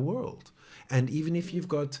in the world. And even if you've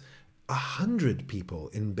got 100 people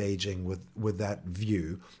in Beijing with that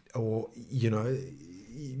view, or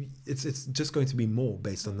it's just going to be more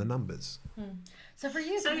based on the numbers. So for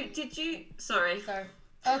you, did you? Sorry. Okay.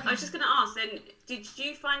 I was just going to ask. Then, did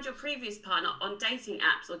you find your previous partner on dating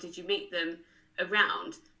apps, or did you meet them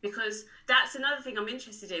around? Because that's another thing I'm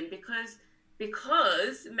interested in. Because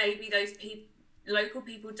maybe those local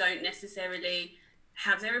people don't necessarily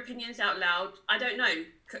have their opinions out loud. I don't know.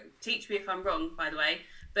 Teach me if I'm wrong, by the way.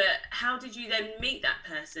 But how did you then meet that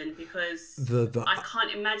person? Because I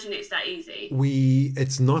can't imagine it's that easy.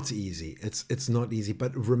 It's not easy. It's not easy.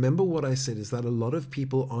 But remember what I said is that a lot of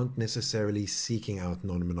people aren't necessarily seeking out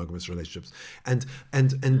non-monogamous relationships. And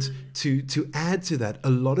to add to that, a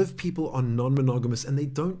lot of people are non-monogamous and they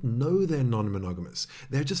don't know they're non-monogamous.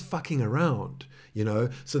 They're just fucking around.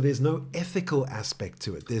 So there's no ethical aspect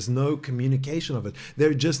to it. There's no communication of it.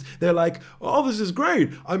 They're like, oh, this is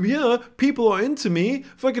great. I'm here. People are into me.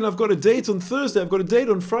 Fucking, I've got a date on Thursday. I've got a date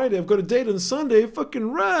on Friday. I've got a date on Sunday.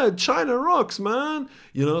 Fucking rad. China rocks, man.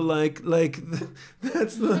 Like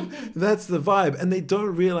that's the vibe. And they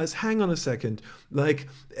don't realize, hang on a second.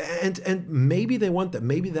 And maybe they want that.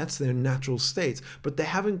 Maybe that's their natural state, but they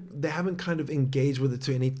haven't kind of engaged with it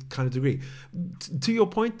to any kind of degree. To your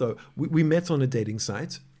point though, we met on a dating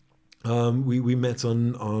site. We met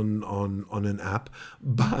on an app,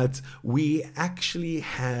 but we actually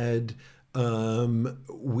had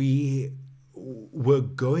we were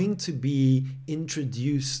going to be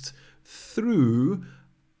introduced through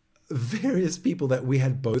various people that we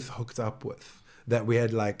had both hooked up with. That we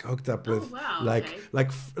had hooked up with,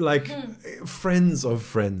 friends of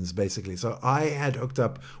friends, basically. So I had hooked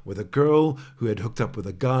up with a girl who had hooked up with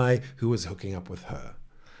a guy who was hooking up with her.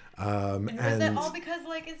 And was that all because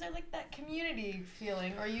is there that community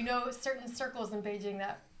feeling, or certain circles in Beijing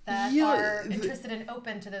that are interested and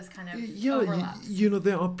open to those kind of overlaps?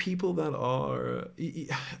 There are people that are,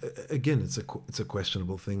 again, it's a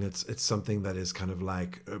questionable thing. It's something that is kind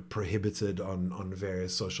of prohibited on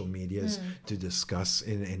various social medias to discuss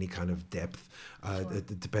in any kind of depth. Sure.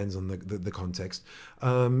 It depends on the context.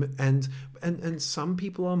 And some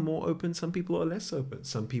people are more open, some people are less open.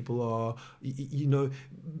 Some people are,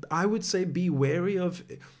 I would say be wary of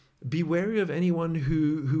anyone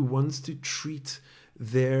who wants to treat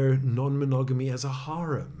their non-monogamy as a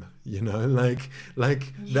harem,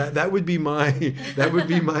 that would be my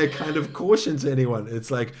kind of caution to anyone. It's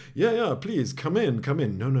please come in.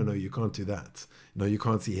 No, you can't do that. No, you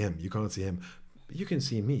can't see him. You can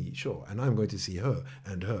see me, sure, and I'm going to see her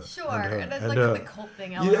and her. Sure, and that's and the cult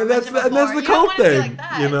thing. Yeah, that's the cult thing.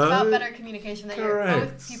 It's about better communication that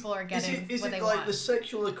both people are getting. Is it want. the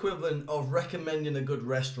sexual equivalent of recommending a good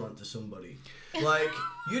restaurant to somebody?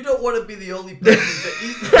 You don't want to be the only person to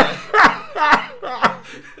eat there.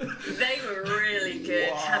 They were really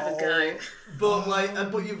good. Wow. Have a go. But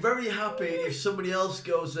you're very happy if somebody else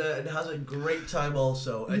goes there and has a great time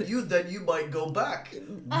also, and you might go back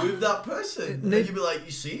with that person, and you'd be like,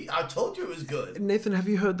 you see, I told you it was good. Nathan, have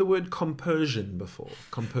you heard the word compersion before?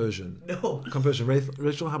 Compersion. No. Compersion.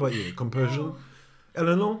 Rachel, how about you? Compersion. No.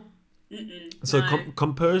 Eleanor. So no.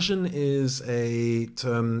 compersion is a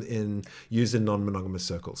term used in non-monogamous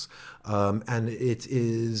circles, and it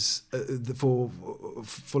is for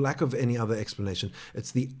lack of any other explanation,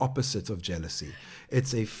 it's the opposite of jealousy.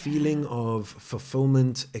 It's a feeling of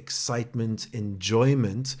fulfillment, excitement,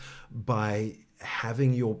 enjoyment by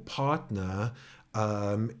having your partner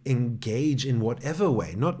engage in whatever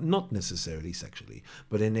way, not necessarily sexually,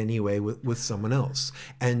 but in any way with someone else,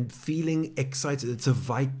 and feeling excited. It's a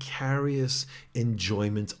vicarious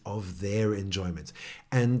enjoyment of their enjoyment,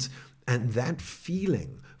 and that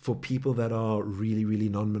feeling for people that are really, really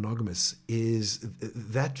non-monogamous is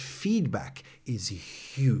that feedback is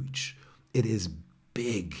huge. It is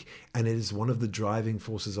big, and it is one of the driving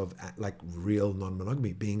forces of real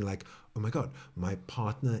non-monogamy, being oh my God, my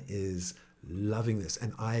partner is loving this,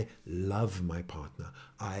 and I love my partner.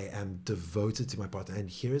 I am devoted to my partner, and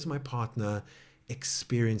here is my partner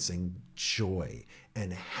experiencing joy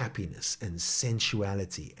and happiness and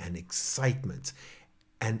sensuality and excitement,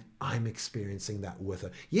 and I'm experiencing that with her.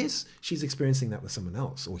 Yes, she's experiencing that with someone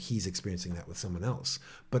else, or he's experiencing that with someone else,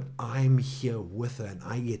 but I'm here with her and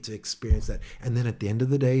I get to experience that. And then at the end of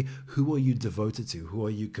the day, who are you devoted to? Who are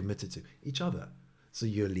you committed to? Each other. So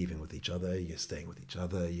you're leaving with each other, you're staying with each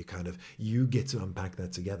other, you get to unpack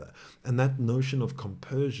that together. And that notion of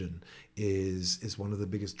compersion is one of the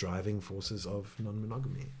biggest driving forces of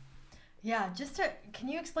non-monogamy. Yeah, can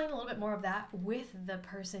you explain a little bit more of that with the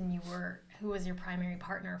person who was your primary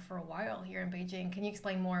partner for a while here in Beijing? Can you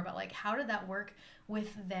explain more about like how did that work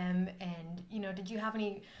with them, and did you have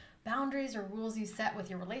any boundaries or rules you set with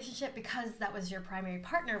your relationship, because that was your primary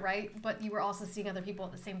partner, right? But you were also seeing other people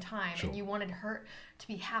at the same time, Sure. and you wanted her to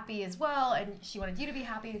be happy as well, and she wanted you to be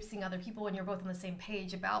happy seeing other people, and you're both on the same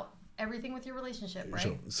page about everything with your relationship, right?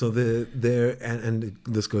 Sure. So and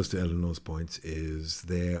this goes to Eleanor's point, is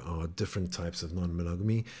there are different types of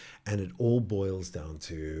non-monogamy, and it all boils down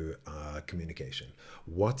to communication.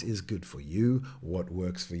 What is good for you? What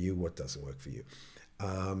works for you? What doesn't work for you?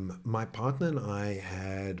 My partner and I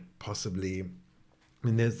had possibly,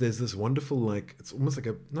 there's this wonderful, like, it's almost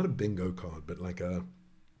like not a bingo card, but like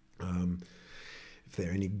if there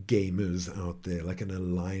are any gamers out there, like an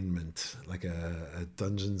alignment, like a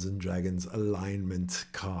Dungeons and Dragons alignment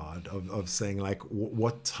card of saying like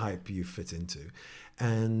what type you fit into.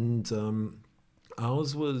 And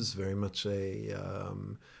ours was very much a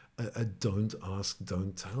don't ask,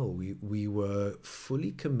 don't tell. We were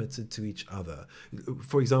fully committed to each other.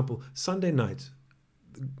 For example, Sunday night,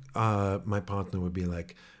 my partner would be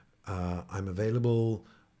like, I'm available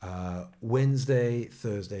Wednesday,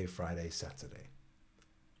 Thursday, Friday, Saturday.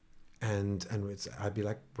 And I'd be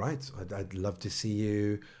like, right, I'd love to see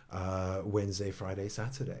you Wednesday, Friday,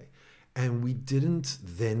 Saturday. And we didn't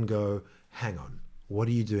then go, hang on, what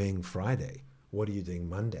are you doing Friday? What are you doing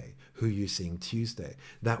Monday? Who are you seeing Tuesday?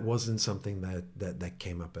 That wasn't something that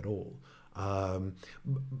came up at all.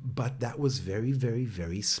 But that was very, very,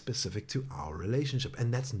 very specific to our relationship.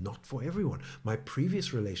 And that's not for everyone. My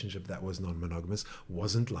previous relationship that was non-monogamous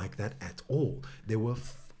wasn't like that at all. There were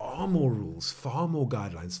far more rules, far more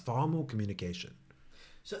guidelines, far more communication.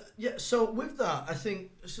 So with that, I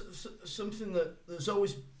think something that there's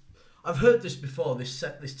always, I've heard this before, this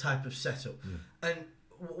type of setup, and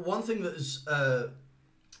one thing that is that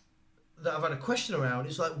I've had a question around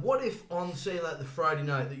is like, what if on say like the Friday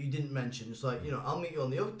night that you didn't mention, it's like, I'll meet you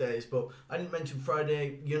on the other days, but I didn't mention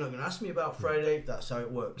Friday, you're not going to ask me about Friday, that's how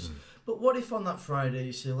it works. But what if on that Friday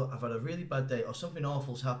you say, look, I've had a really bad day or something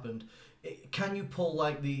awful's happened, can you pull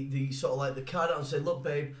like the sort of like the card out and say, look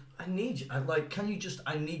babe, I need you, I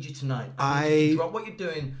need you tonight, I need you to drop what you're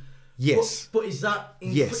doing. Yes. But is that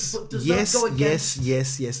yes. But does yes. that go against?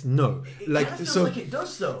 Yes. No. It like kind of feels so. like it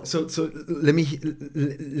does though. So let me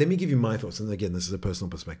give you my thoughts, and again, this is a personal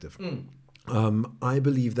perspective. I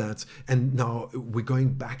believe that, and now we're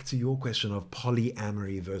going back to your question of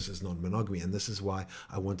polyamory versus non-monogamy, and this is why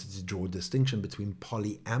I wanted to draw a distinction between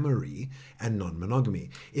polyamory and non-monogamy.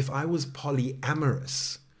 If I was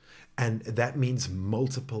polyamorous, and that means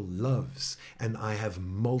multiple loves, and I have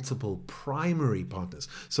multiple primary partners.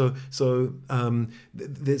 So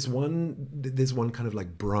there's one kind of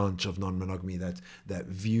like branch of non-monogamy that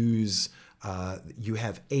views you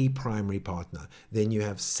have a primary partner, then you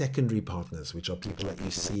have secondary partners, which are people that you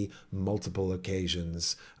see multiple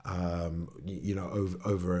occasions,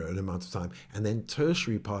 over an amount of time, and then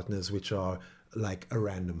tertiary partners, which are like a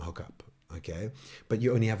random hookup. Okay, but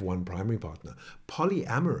you only have one primary partner.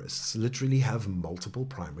 Polyamorous literally have multiple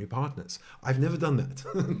primary partners. I've never done that.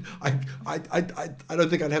 I don't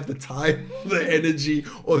think I'd have the time, the energy,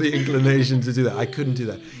 or the inclination to do that. I couldn't do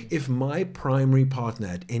that. If my primary partner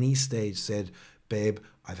at any stage said, babe,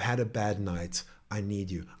 I've had a bad night, I need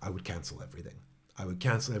you, I would cancel everything.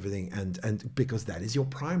 And because that is your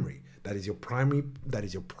primary. That is your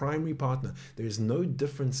primary partner. There is no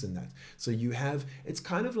difference in that. So it's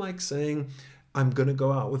kind of like saying, I'm going to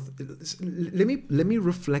go out with, let me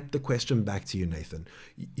reflect the question back to you, Nathan.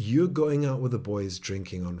 You're going out with the boys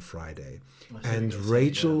drinking on Friday, and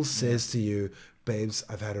Rachel says to you, babes,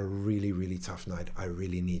 I've had a really, really tough night. I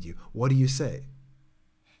really need you. What do you say?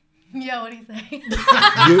 Yeah, what do you say?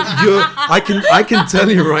 I can tell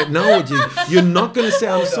you right now what you're not going to say,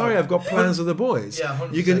 I'm sorry, I've got plans with the boys. Yeah,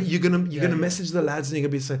 100%. You're gonna message the lads, and you're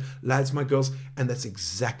gonna be saying, lads, my girls, and that's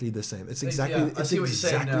exactly the same. It's exactly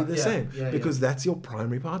the same because that's your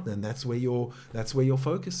primary partner, and that's where your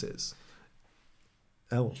focus is.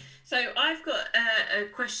 Elle. So I've got a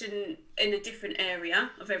question in a different area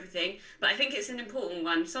of everything, but I think it's an important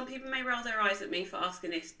one. Some people may roll their eyes at me for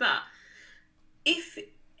asking this, but if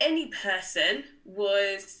any person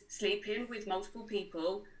was sleeping with multiple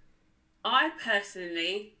people, I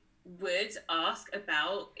personally would ask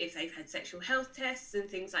about if they've had sexual health tests and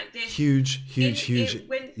things like this. Huge.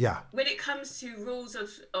 When it comes to rules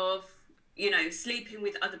of sleeping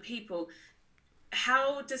with other people,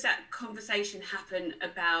 how does that conversation happen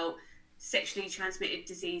about sexually transmitted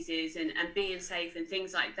diseases and being safe and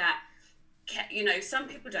things like that? You know, some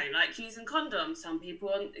people don't like using condoms, some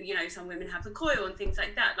people, you know, some women have the coil and things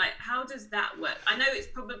like that. Like, how does that work? I know it's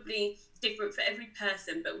probably different for every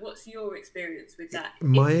person, but what's your experience with that, if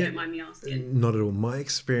you don't mind me asking? Not at all. My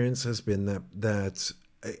experience has been that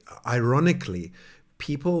ironically,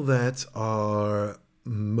 people that are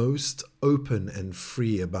most open and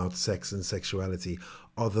free about sex and sexuality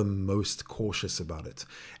are the most cautious about it.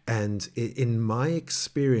 And in my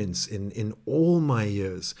experience, in all my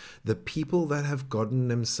years, the people that have gotten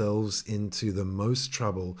themselves into the most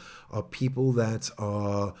trouble are people that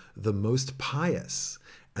are the most pious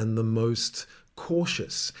and the most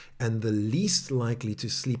cautious and the least likely to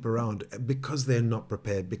sleep around, because they're not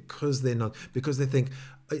prepared, because they think,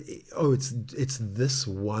 oh, it's this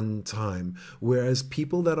one time. Whereas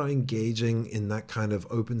people that are engaging in that kind of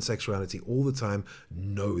open sexuality all the time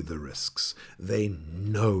know the risks. They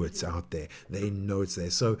know it's out there. They know it's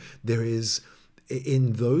there. So there is,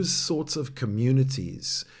 in those sorts of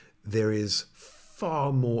communities, there is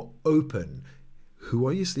far more open. Who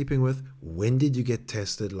are you sleeping with? When did you get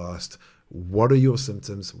tested last? What are your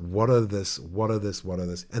symptoms? What are this? What are this? What are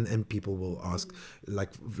this? And people will ask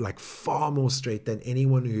like far more straight than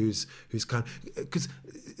anyone who's kind of, because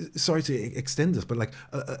sorry to extend this, but like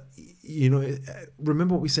you know,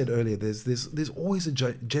 remember what we said earlier. There's always a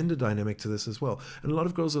gender dynamic to this as well, and a lot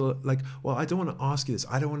of girls are like, well, I don't want to ask you this.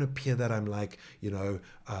 I don't want to appear that I'm like, you know,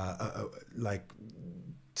 like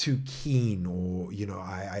too keen, or you know,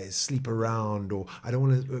 I sleep around, or I don't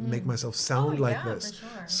want to make myself sound like this. For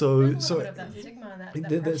sure. So there's a little bit of that stigma, that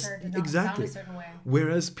pressure to not exactly sound a certain way.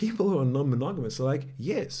 Whereas people who are non-monogamous are like,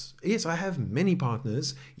 yes, I have many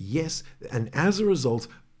partners, yes, and as a result,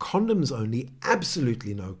 condoms only,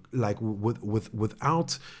 absolutely no. Like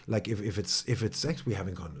without, like if it's sex,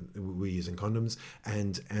 we're using condoms,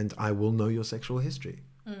 and I will know your sexual history.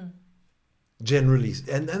 Generally,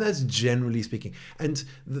 and that's generally speaking. And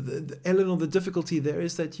Eleanor, the difficulty there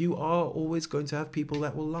is that you are always going to have people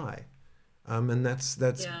that will lie, and that's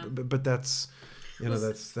Yeah. but that's, you know,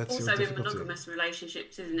 that's also your in difficulty. monogamous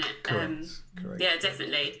relationships, isn't it? Correct. Yeah,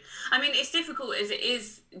 definitely. I mean, it's difficult as it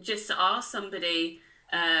is just to ask somebody,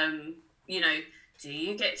 you know, do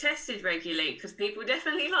you get tested regularly? Because people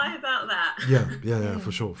definitely lie about that. Yeah,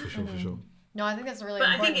 for sure. No, I think that's a really But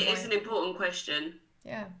I important think it is point. an important question.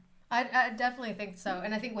 Yeah, I definitely think so.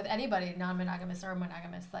 And I think with anybody, non-monogamous or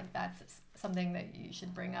monogamous, like that's something that you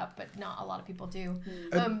should bring up, but not a lot of people do.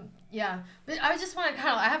 Yeah, but I just want to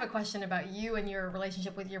I have a question about you and your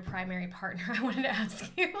relationship with your primary partner. I wanted to ask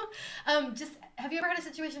you, just have you ever had a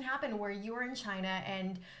situation happen where you were in China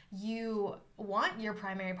and you want your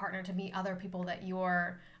primary partner to meet other people that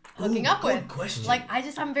you're hooking up with? Good question. Like,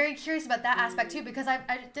 I'm very curious about that aspect too, because I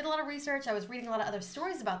did a lot of research. I was reading a lot of other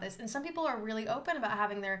stories about this, and some people are really open about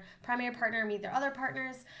having their primary partner meet their other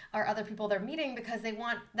partners or other people they're meeting because they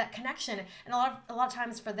want that connection. And a lot of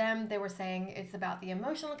times for them, they were saying it's about the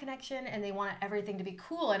emotional connection, and they want everything to be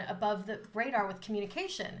cool and above the radar with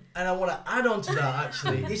communication. And I want to add on to that,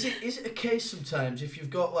 actually. Is it a case sometimes, if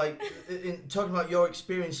you've got, like, talking about your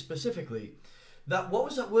experience specifically, that, what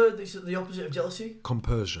was that word that's the opposite of jealousy?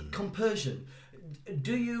 Compersion.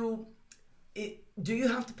 Do you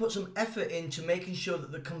have to put some effort into making sure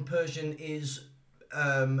that the compersion is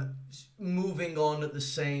moving on at the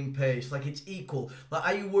same pace, like it's equal? Like,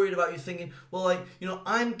 are you worried about, you thinking, well, like, you know,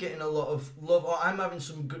 I'm getting a lot of love, or I'm having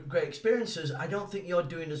some great experiences, I don't think you're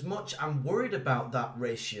doing as much, I'm worried about that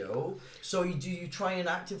ratio? So do you try and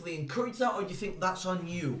actively encourage that, or do you think that's on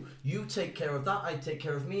you? You take care of that, I take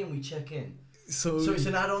care of me, and we check in. So it's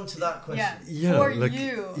an add-on to that question. Yeah, for like,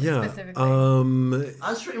 you yeah, specifically.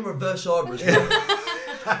 Answer it in reverse order as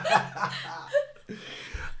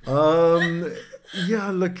well. Yeah,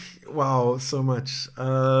 look, wow, so much.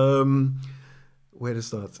 Where to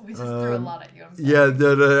start? We just threw a lot at you. I'm sorry. Yeah,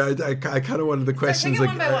 no, I kind of wanted the questions. Take it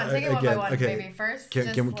one by one. Take it one by one, okay. maybe. First,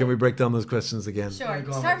 Can we break down those questions again? Sure. Yeah,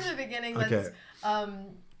 go on, Start Rach. from the beginning. Okay. Let's,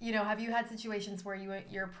 you know, have you had situations where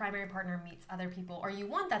your primary partner meets other people, or you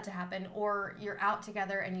want that to happen, or you're out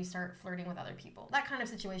together and you start flirting with other people? That kind of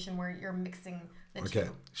situation where you're mixing the two. Okay,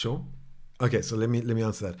 sure. Okay, so let me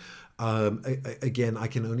answer that. Again, I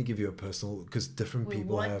can only give you a personal, because different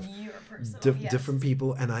people have your personal, different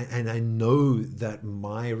people, and I know that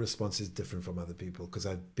my response is different from other people, because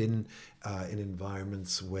I've been in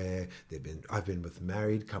environments where I've been with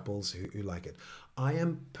married couples who like it. I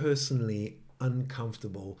am personally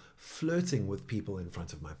uncomfortable flirting with people in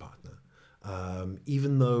front of my partner,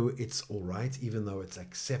 even though it's all right, even though it's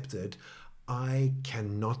accepted. I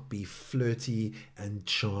cannot be flirty and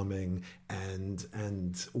charming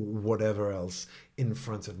and whatever else in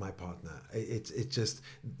front of my partner. It just,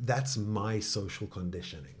 that's my social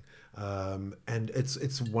conditioning. And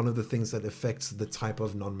it's one of the things that affects the type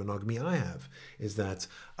of non-monogamy I have, is that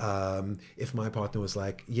if my partner was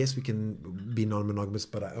like, yes, we can be non-monogamous,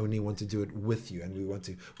 but I only want to do it with you, and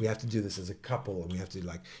we have to do this as a couple, and we have to,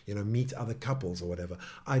 like, you know, meet other couples or whatever,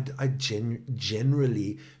 I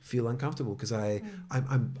generally feel uncomfortable, because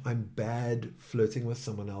I'm bad flirting with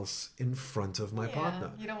someone else in front of my partner.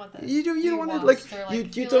 You don't want that. You don't want it, like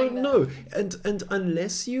you don't know, and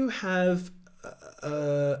unless you have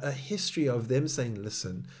a history of them saying,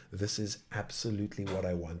 listen, this is absolutely what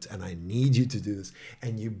I want and I need you to do this,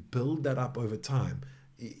 and you build that up over time,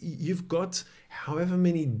 you've got however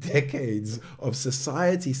many decades of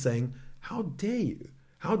society saying, how dare you?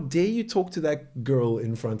 How dare you talk to that girl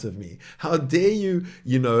in front of me? How dare you,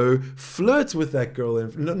 you know, flirt with that girl?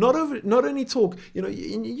 Not only talk, you know,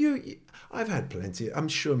 I've had plenty. I'm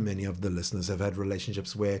sure many of the listeners have had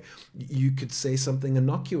relationships where you could say something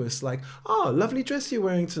innocuous like, oh, lovely dress you're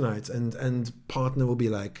wearing tonight. And partner will be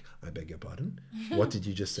like, I beg your pardon? What did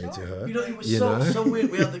you just say to her? You know, it was so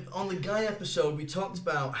weird. We had on the Guy episode, we talked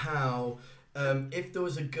about how if there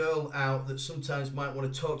was a girl out that sometimes might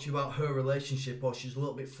want to talk to you about her relationship, or she's a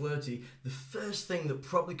little bit flirty, the first thing that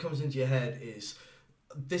probably comes into your head is,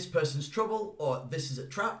 this person's trouble, or this is a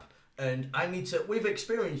trap. And we've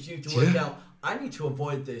experienced you to work out, I need to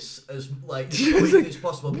avoid this as quickly as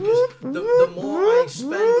possible, because the more I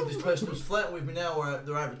spend with this person who's flirting with me now, or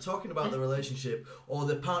they're either talking about the relationship, or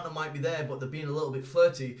their partner might be there, but they're being a little bit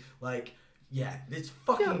flirty, like, yeah, it's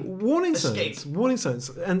fucking warning escape. signs,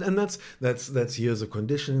 and that's years of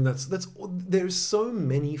conditioning. There's so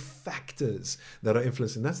many factors that are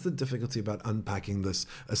influencing. That's the difficulty about unpacking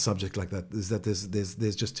a subject like that, is that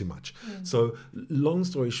there's just too much. So long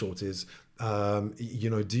story short is, you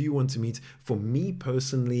know, do you want to meet? For me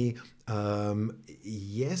personally,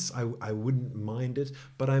 yes, I wouldn't mind it,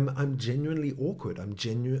 but I'm genuinely awkward.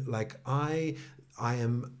 I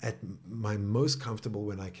am at my most comfortable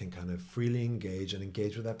when I can kind of freely engage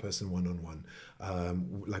with that person one-on-one,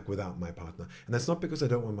 like without my partner. And that's not because I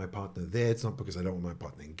don't want my partner there. It's not because I don't want my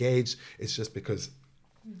partner engaged. It's just because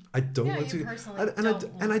I don't want to,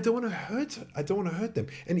 and I don't want to hurt. I don't want to hurt them.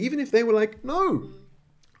 And even if they were like, no,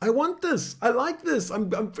 I want this. I like this. I'm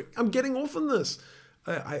getting off on this.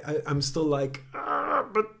 I'm still like,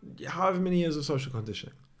 but however many years of social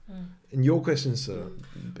conditioning. And your question, sir,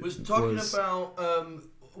 was talking about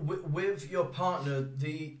with your partner,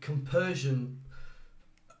 the compersion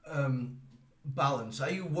balance.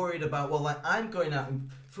 Are you worried about, well, like, I'm going out and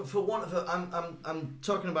for one of I'm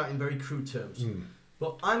talking about in very crude terms,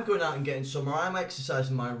 but I'm going out and getting somewhere. I'm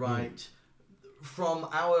exercising my right from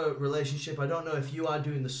our relationship. I don't know if you are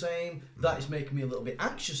doing the same. That is making me a little bit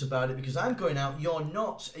anxious about it, because I'm going out, you're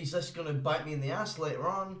not. Is this going to bite me in the ass later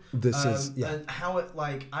on? And how it,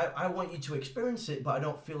 like, I want you to experience it, but I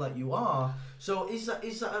don't feel like you are. So is that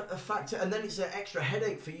a factor? And then it's an extra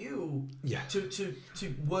headache for you to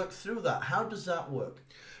work through that. How does that work?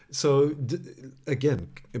 So again,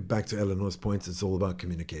 back to Eleanor's point, it's all about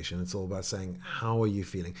communication. It's all about saying, how are you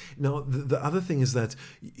feeling? Now, the other thing is that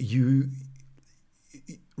you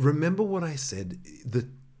remember what I said, the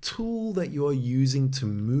tool that you're using to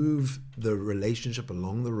move the relationship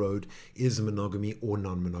along the road is monogamy or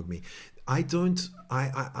non-monogamy. I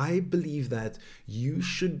believe that you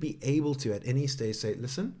should be able to at any stage say,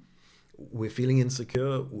 listen, we're feeling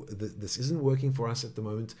insecure, this isn't working for us at the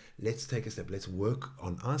moment, let's take a step, let's work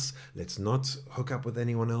on us, let's not hook up with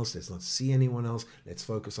anyone else, let's not see anyone else, let's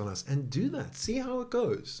focus on us, and do that, see how it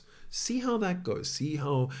goes. See how that goes. See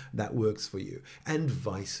how that works for you, and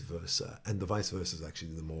vice versa. And the vice versa is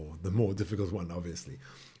actually the more difficult one, obviously.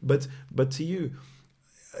 But to you,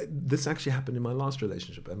 this actually happened in my last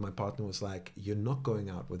relationship, and my partner was like, "You're not going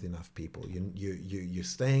out with enough people. You're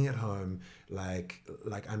staying at home. Like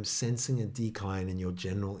I'm sensing a decline in your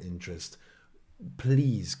general interest.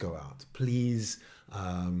 Please go out. Please."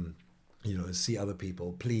 You know, see other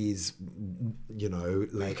people, please, you know,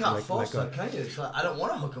 like... You can't force that, can you? It's like, I don't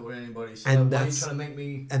want to hook up with anybody, so and why are you trying to make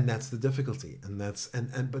me... And that's the difficulty,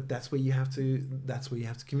 but that's where you have to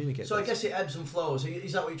communicate. So I guess it ebbs and flows.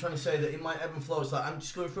 Is that what you're trying to say, that it might ebb and flow? It's like, I'm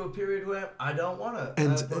just going through a period where I don't want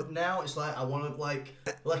to, but now it's like, I want to, like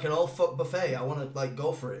an all fuck buffet, I want to, like,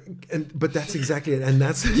 go for it. But that's exactly it, and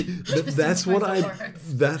that's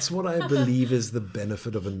what I believe is the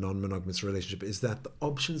benefit of a non-monogamous relationship, is that the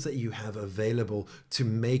options that you have available to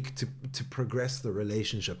progress the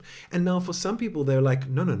relationship. And now for some people, they're like,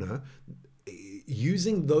 no,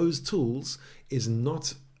 using those tools is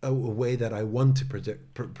not a way that I want to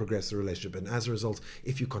progress the relationship. And as a result,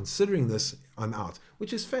 if you're considering this, I'm out,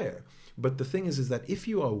 which is fair. But the thing is that if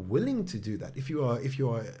you are willing to do that, if you are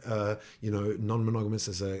non-monogamous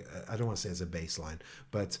as I don't want to say as a baseline,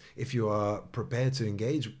 but if you are prepared to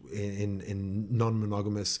engage in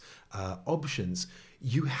non-monogamous options,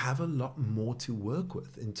 you have a lot more to work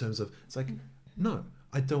with in terms of, it's like, no,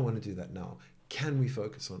 I don't want to do that now. Can we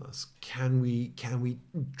focus on us? Can we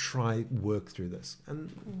try work through this?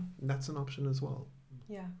 And that's an option as well.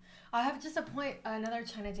 Yeah. I have just a point. Another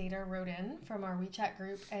China dater wrote in from our WeChat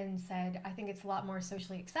group and said, I think it's a lot more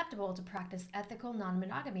socially acceptable to practice ethical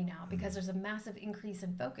non-monogamy now because there's a massive increase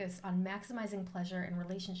in focus on maximizing pleasure in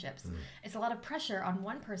relationships. It's a lot of pressure on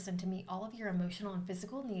one person to meet all of your emotional and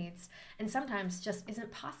physical needs, and sometimes just isn't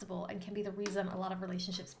possible and can be the reason a lot of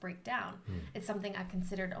relationships break down. It's something I've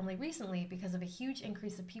considered only recently because of a huge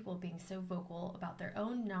increase of people being so vocal about their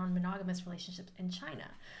own non-monogamous relationships in China.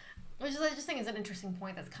 Which I just think is an interesting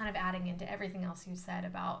point that's kind of adding into everything else you said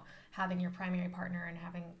about having your primary partner and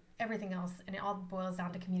having everything else, and it all boils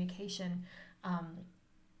down to communication.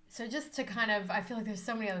 So just to kind of, I feel like there's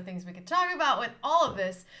so many other things we could talk about with all of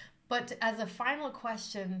this, but as a final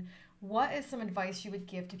question, what is some advice you would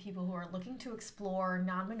give to people who are looking to explore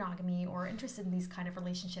non-monogamy or interested in these kind of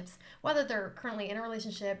relationships, whether they're currently in a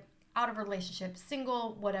relationship, out of a relationship,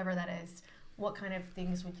 single, whatever that is? What kind of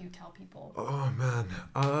things would you tell people? Oh man,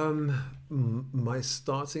 my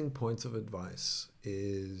starting point of advice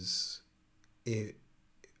is you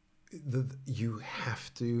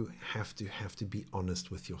have to be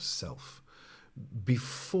honest with yourself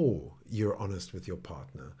before you're honest with your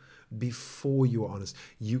partner. Before you're honest,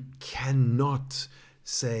 you cannot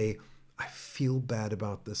say, I feel bad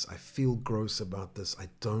about this, I feel gross about this, I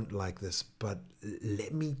don't like this, but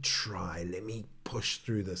let me push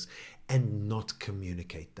through this, and not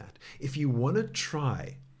communicate that. If you want to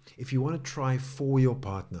try for your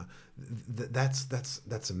partner,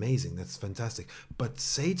 that's amazing, that's fantastic. But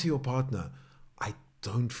say to your partner, I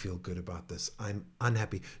don't feel good about this, I'm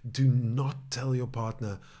unhappy. Do not tell your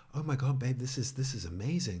partner, oh my God, babe, this is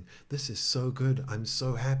amazing, this is so good, I'm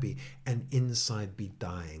so happy, and inside be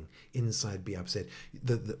dying, inside be upset.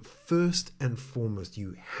 The first and foremost,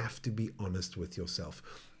 you have to be honest with yourself.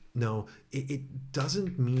 Now, it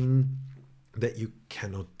doesn't mean that you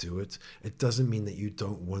cannot do it. It doesn't mean that you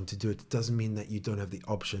don't want to do it. It doesn't mean that you don't have the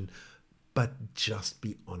option, but just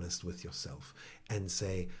be honest with yourself and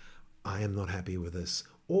say, I am not happy with this,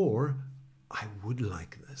 or I would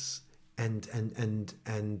like this. And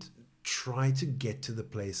try to get to the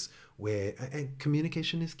place where, and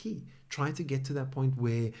communication is key. Try to get to that point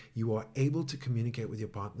where you are able to communicate with your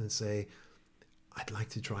partner and say, I'd like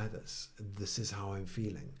to try this. This is how I'm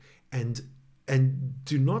feeling. And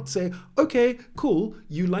do not say, okay, cool,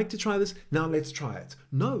 you like to try this, now let's try it.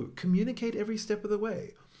 No, communicate every step of the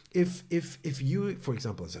way. If you, for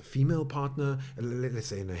example, as a female partner, let's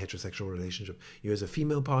say in a heterosexual relationship, you as a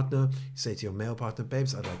female partner, say to your male partner,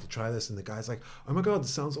 babes, I'd like to try this. And the guy's like, oh my God,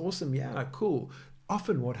 this sounds awesome. Yeah, cool.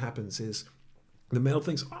 Often what happens is the male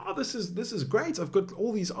thinks, oh, this is great, I've got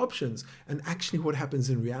all these options. And actually what happens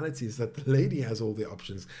in reality is that the lady has all the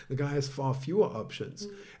options. The guy has far fewer options.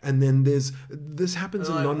 And then this happens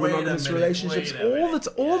in non-monogamous relationships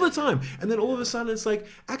all the time. And then all of a sudden it's like,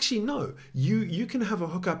 actually, no, you can have a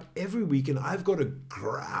hookup every week and I've got to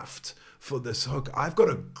graft for this hook. I've got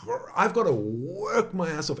to work my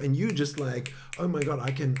ass off. And you just like, oh my God,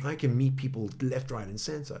 I can meet people left, right, and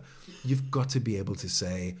center. You've got to be able to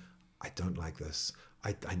say, I don't like this.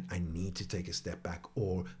 I need to take a step back,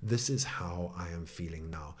 or this is how I am feeling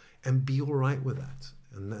now, and be all right with that.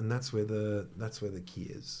 And that's where the key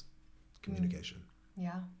is, communication.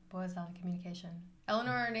 Yeah, boils down to communication.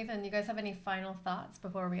 Eleanor or Nathan, you guys have any final thoughts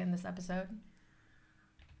before we end this episode?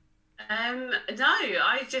 No,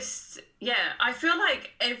 I feel like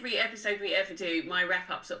every episode we ever do, my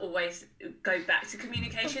wrap-ups are always go back to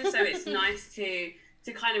communication, so it's nice to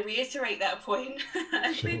kind of reiterate that point.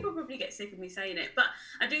 Sure. People probably get sick of me saying it, but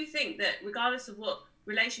I do think that regardless of what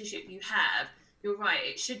relationship you have, you're right,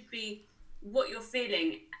 it should be what you're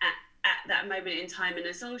feeling at that moment in time, and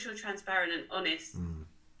as long as you're transparent and honest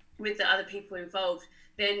with the other people involved,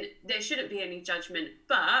 then there shouldn't be any judgment.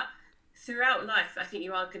 But throughout life, I think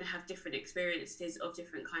you are going to have different experiences of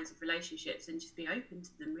different kinds of relationships, and just be open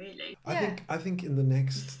to them, really. I think in the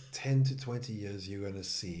next 10 to 20 years, you're going to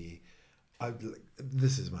see,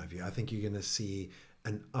 this is my view, I think you're going to see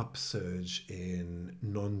an upsurge in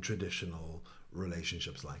non-traditional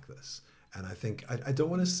relationships like this. And I think, I don't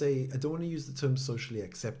want to use the term socially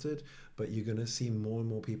accepted, but you're going to see more and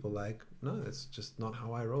more people like, no, it's just not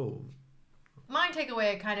how I roll. my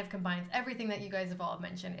takeaway kind of combines everything that you guys have all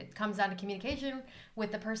mentioned. It comes down to communication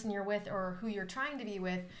with the person you're with or who you're trying to be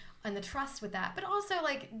with, and the trust with that. But also,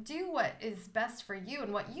 like, do what is best for you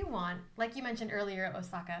and what you want. Like you mentioned earlier,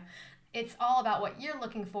 Osaka, it's all about what you're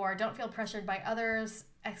looking for. Don't feel pressured by others'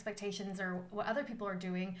 expectations or what other people are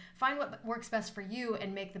doing. Find what works best for you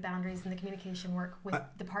and make the boundaries and the communication work with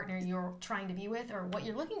the partner you're trying to be with or what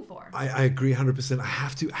you're looking for. I agree 100%. I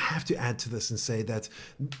have to add to this and say that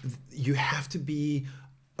you have to be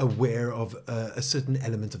aware of a certain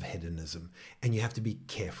element of hedonism, and you have to be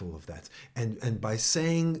careful of that. And by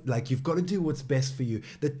saying, like, you've got to do what's best for you,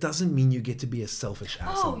 that doesn't mean you get to be a selfish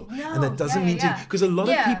asshole. No. And that doesn't mean to, because a lot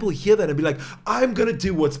of people hear that and be like, I'm going to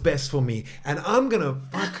do what's best for me, and I'm going to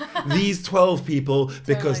fuck these 12 people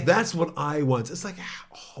because that's what I want. It's like,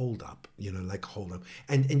 hold up, hold up.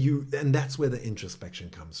 And that's where the introspection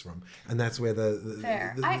comes from. And that's where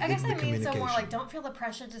Fair. I guess I mean so more like, don't feel the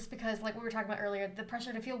pressure just because, like we were talking about earlier, the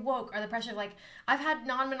pressure to feel woke, or the pressure of, like, I've had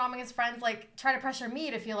non-monogamous friends like try to pressure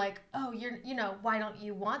me to feel like, oh, why don't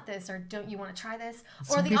you want this, or don't you want to try this,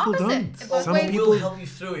 or some the people opposite. Don't. Some people will help you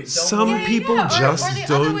through it. Some people just or the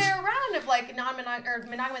don't. other way around, of like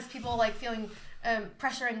monogamous people like feeling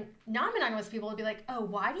pressuring non-monogamous people to be like, oh,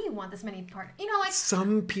 why do you want this many partners?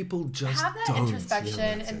 Some people just have that don't.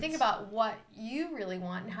 introspection and think about what you really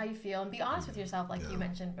want and how you feel, and be honest with yourself, like you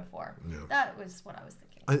mentioned before. That was what I was thinking.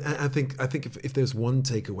 I think if there's one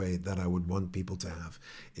takeaway that I would want people to have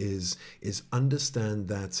is understand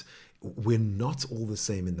that we're not all the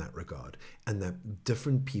same in that regard, and that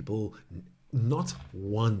different people not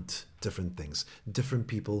want different things. Different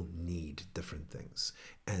people need different things,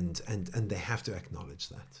 and they have to acknowledge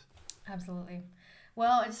that. Absolutely.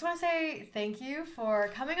 Well, I just want to say thank you for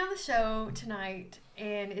coming on the show tonight,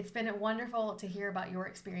 and it's been wonderful to hear about your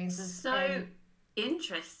experiences. So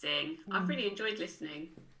interesting. I've really enjoyed listening.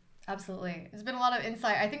 Absolutely. There's been a lot of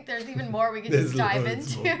insight. I think there's even more we could just dive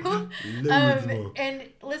into. And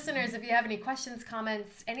listeners, if you have any questions,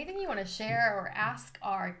 comments, anything you want to share or ask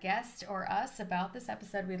our guest or us about this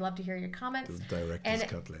episode, we'd love to hear your comments. The director's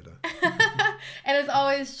cut later. And as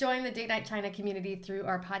always, join the Date Night China community through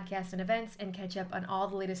our podcast and events, and catch up on all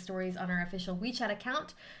the latest stories on our official WeChat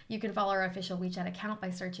account. You can follow our official WeChat account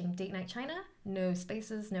by searching Date Night China, no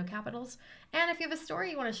spaces, no capitals. And if you have a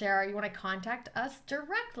story you want to share or you want to contact us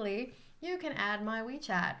directly, you can add my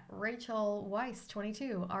WeChat, Rachel Weiss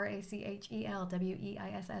 22,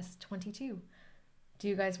 RACHELWEISS 22. Do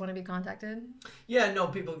you guys want to be contacted? Yeah, no,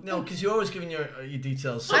 because you're always giving your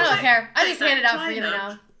details. I don't care. I just hand it out for you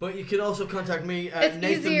now. But you can also contact me at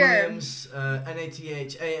Nathan Williams,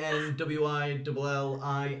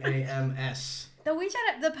 NATHANWILLIAMS. The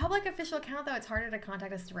WeChat, the public official account, though, it's harder to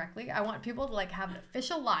contact us directly. I want people to have an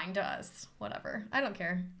official line to us. Whatever. I don't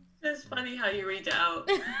care. It's funny how you read it out.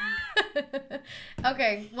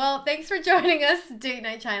 Okay, well, thanks for joining us, Date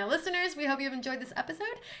Night China listeners. We hope you've enjoyed this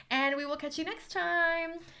episode, and we will catch you next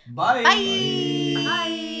time. Bye. Bye.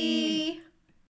 Bye.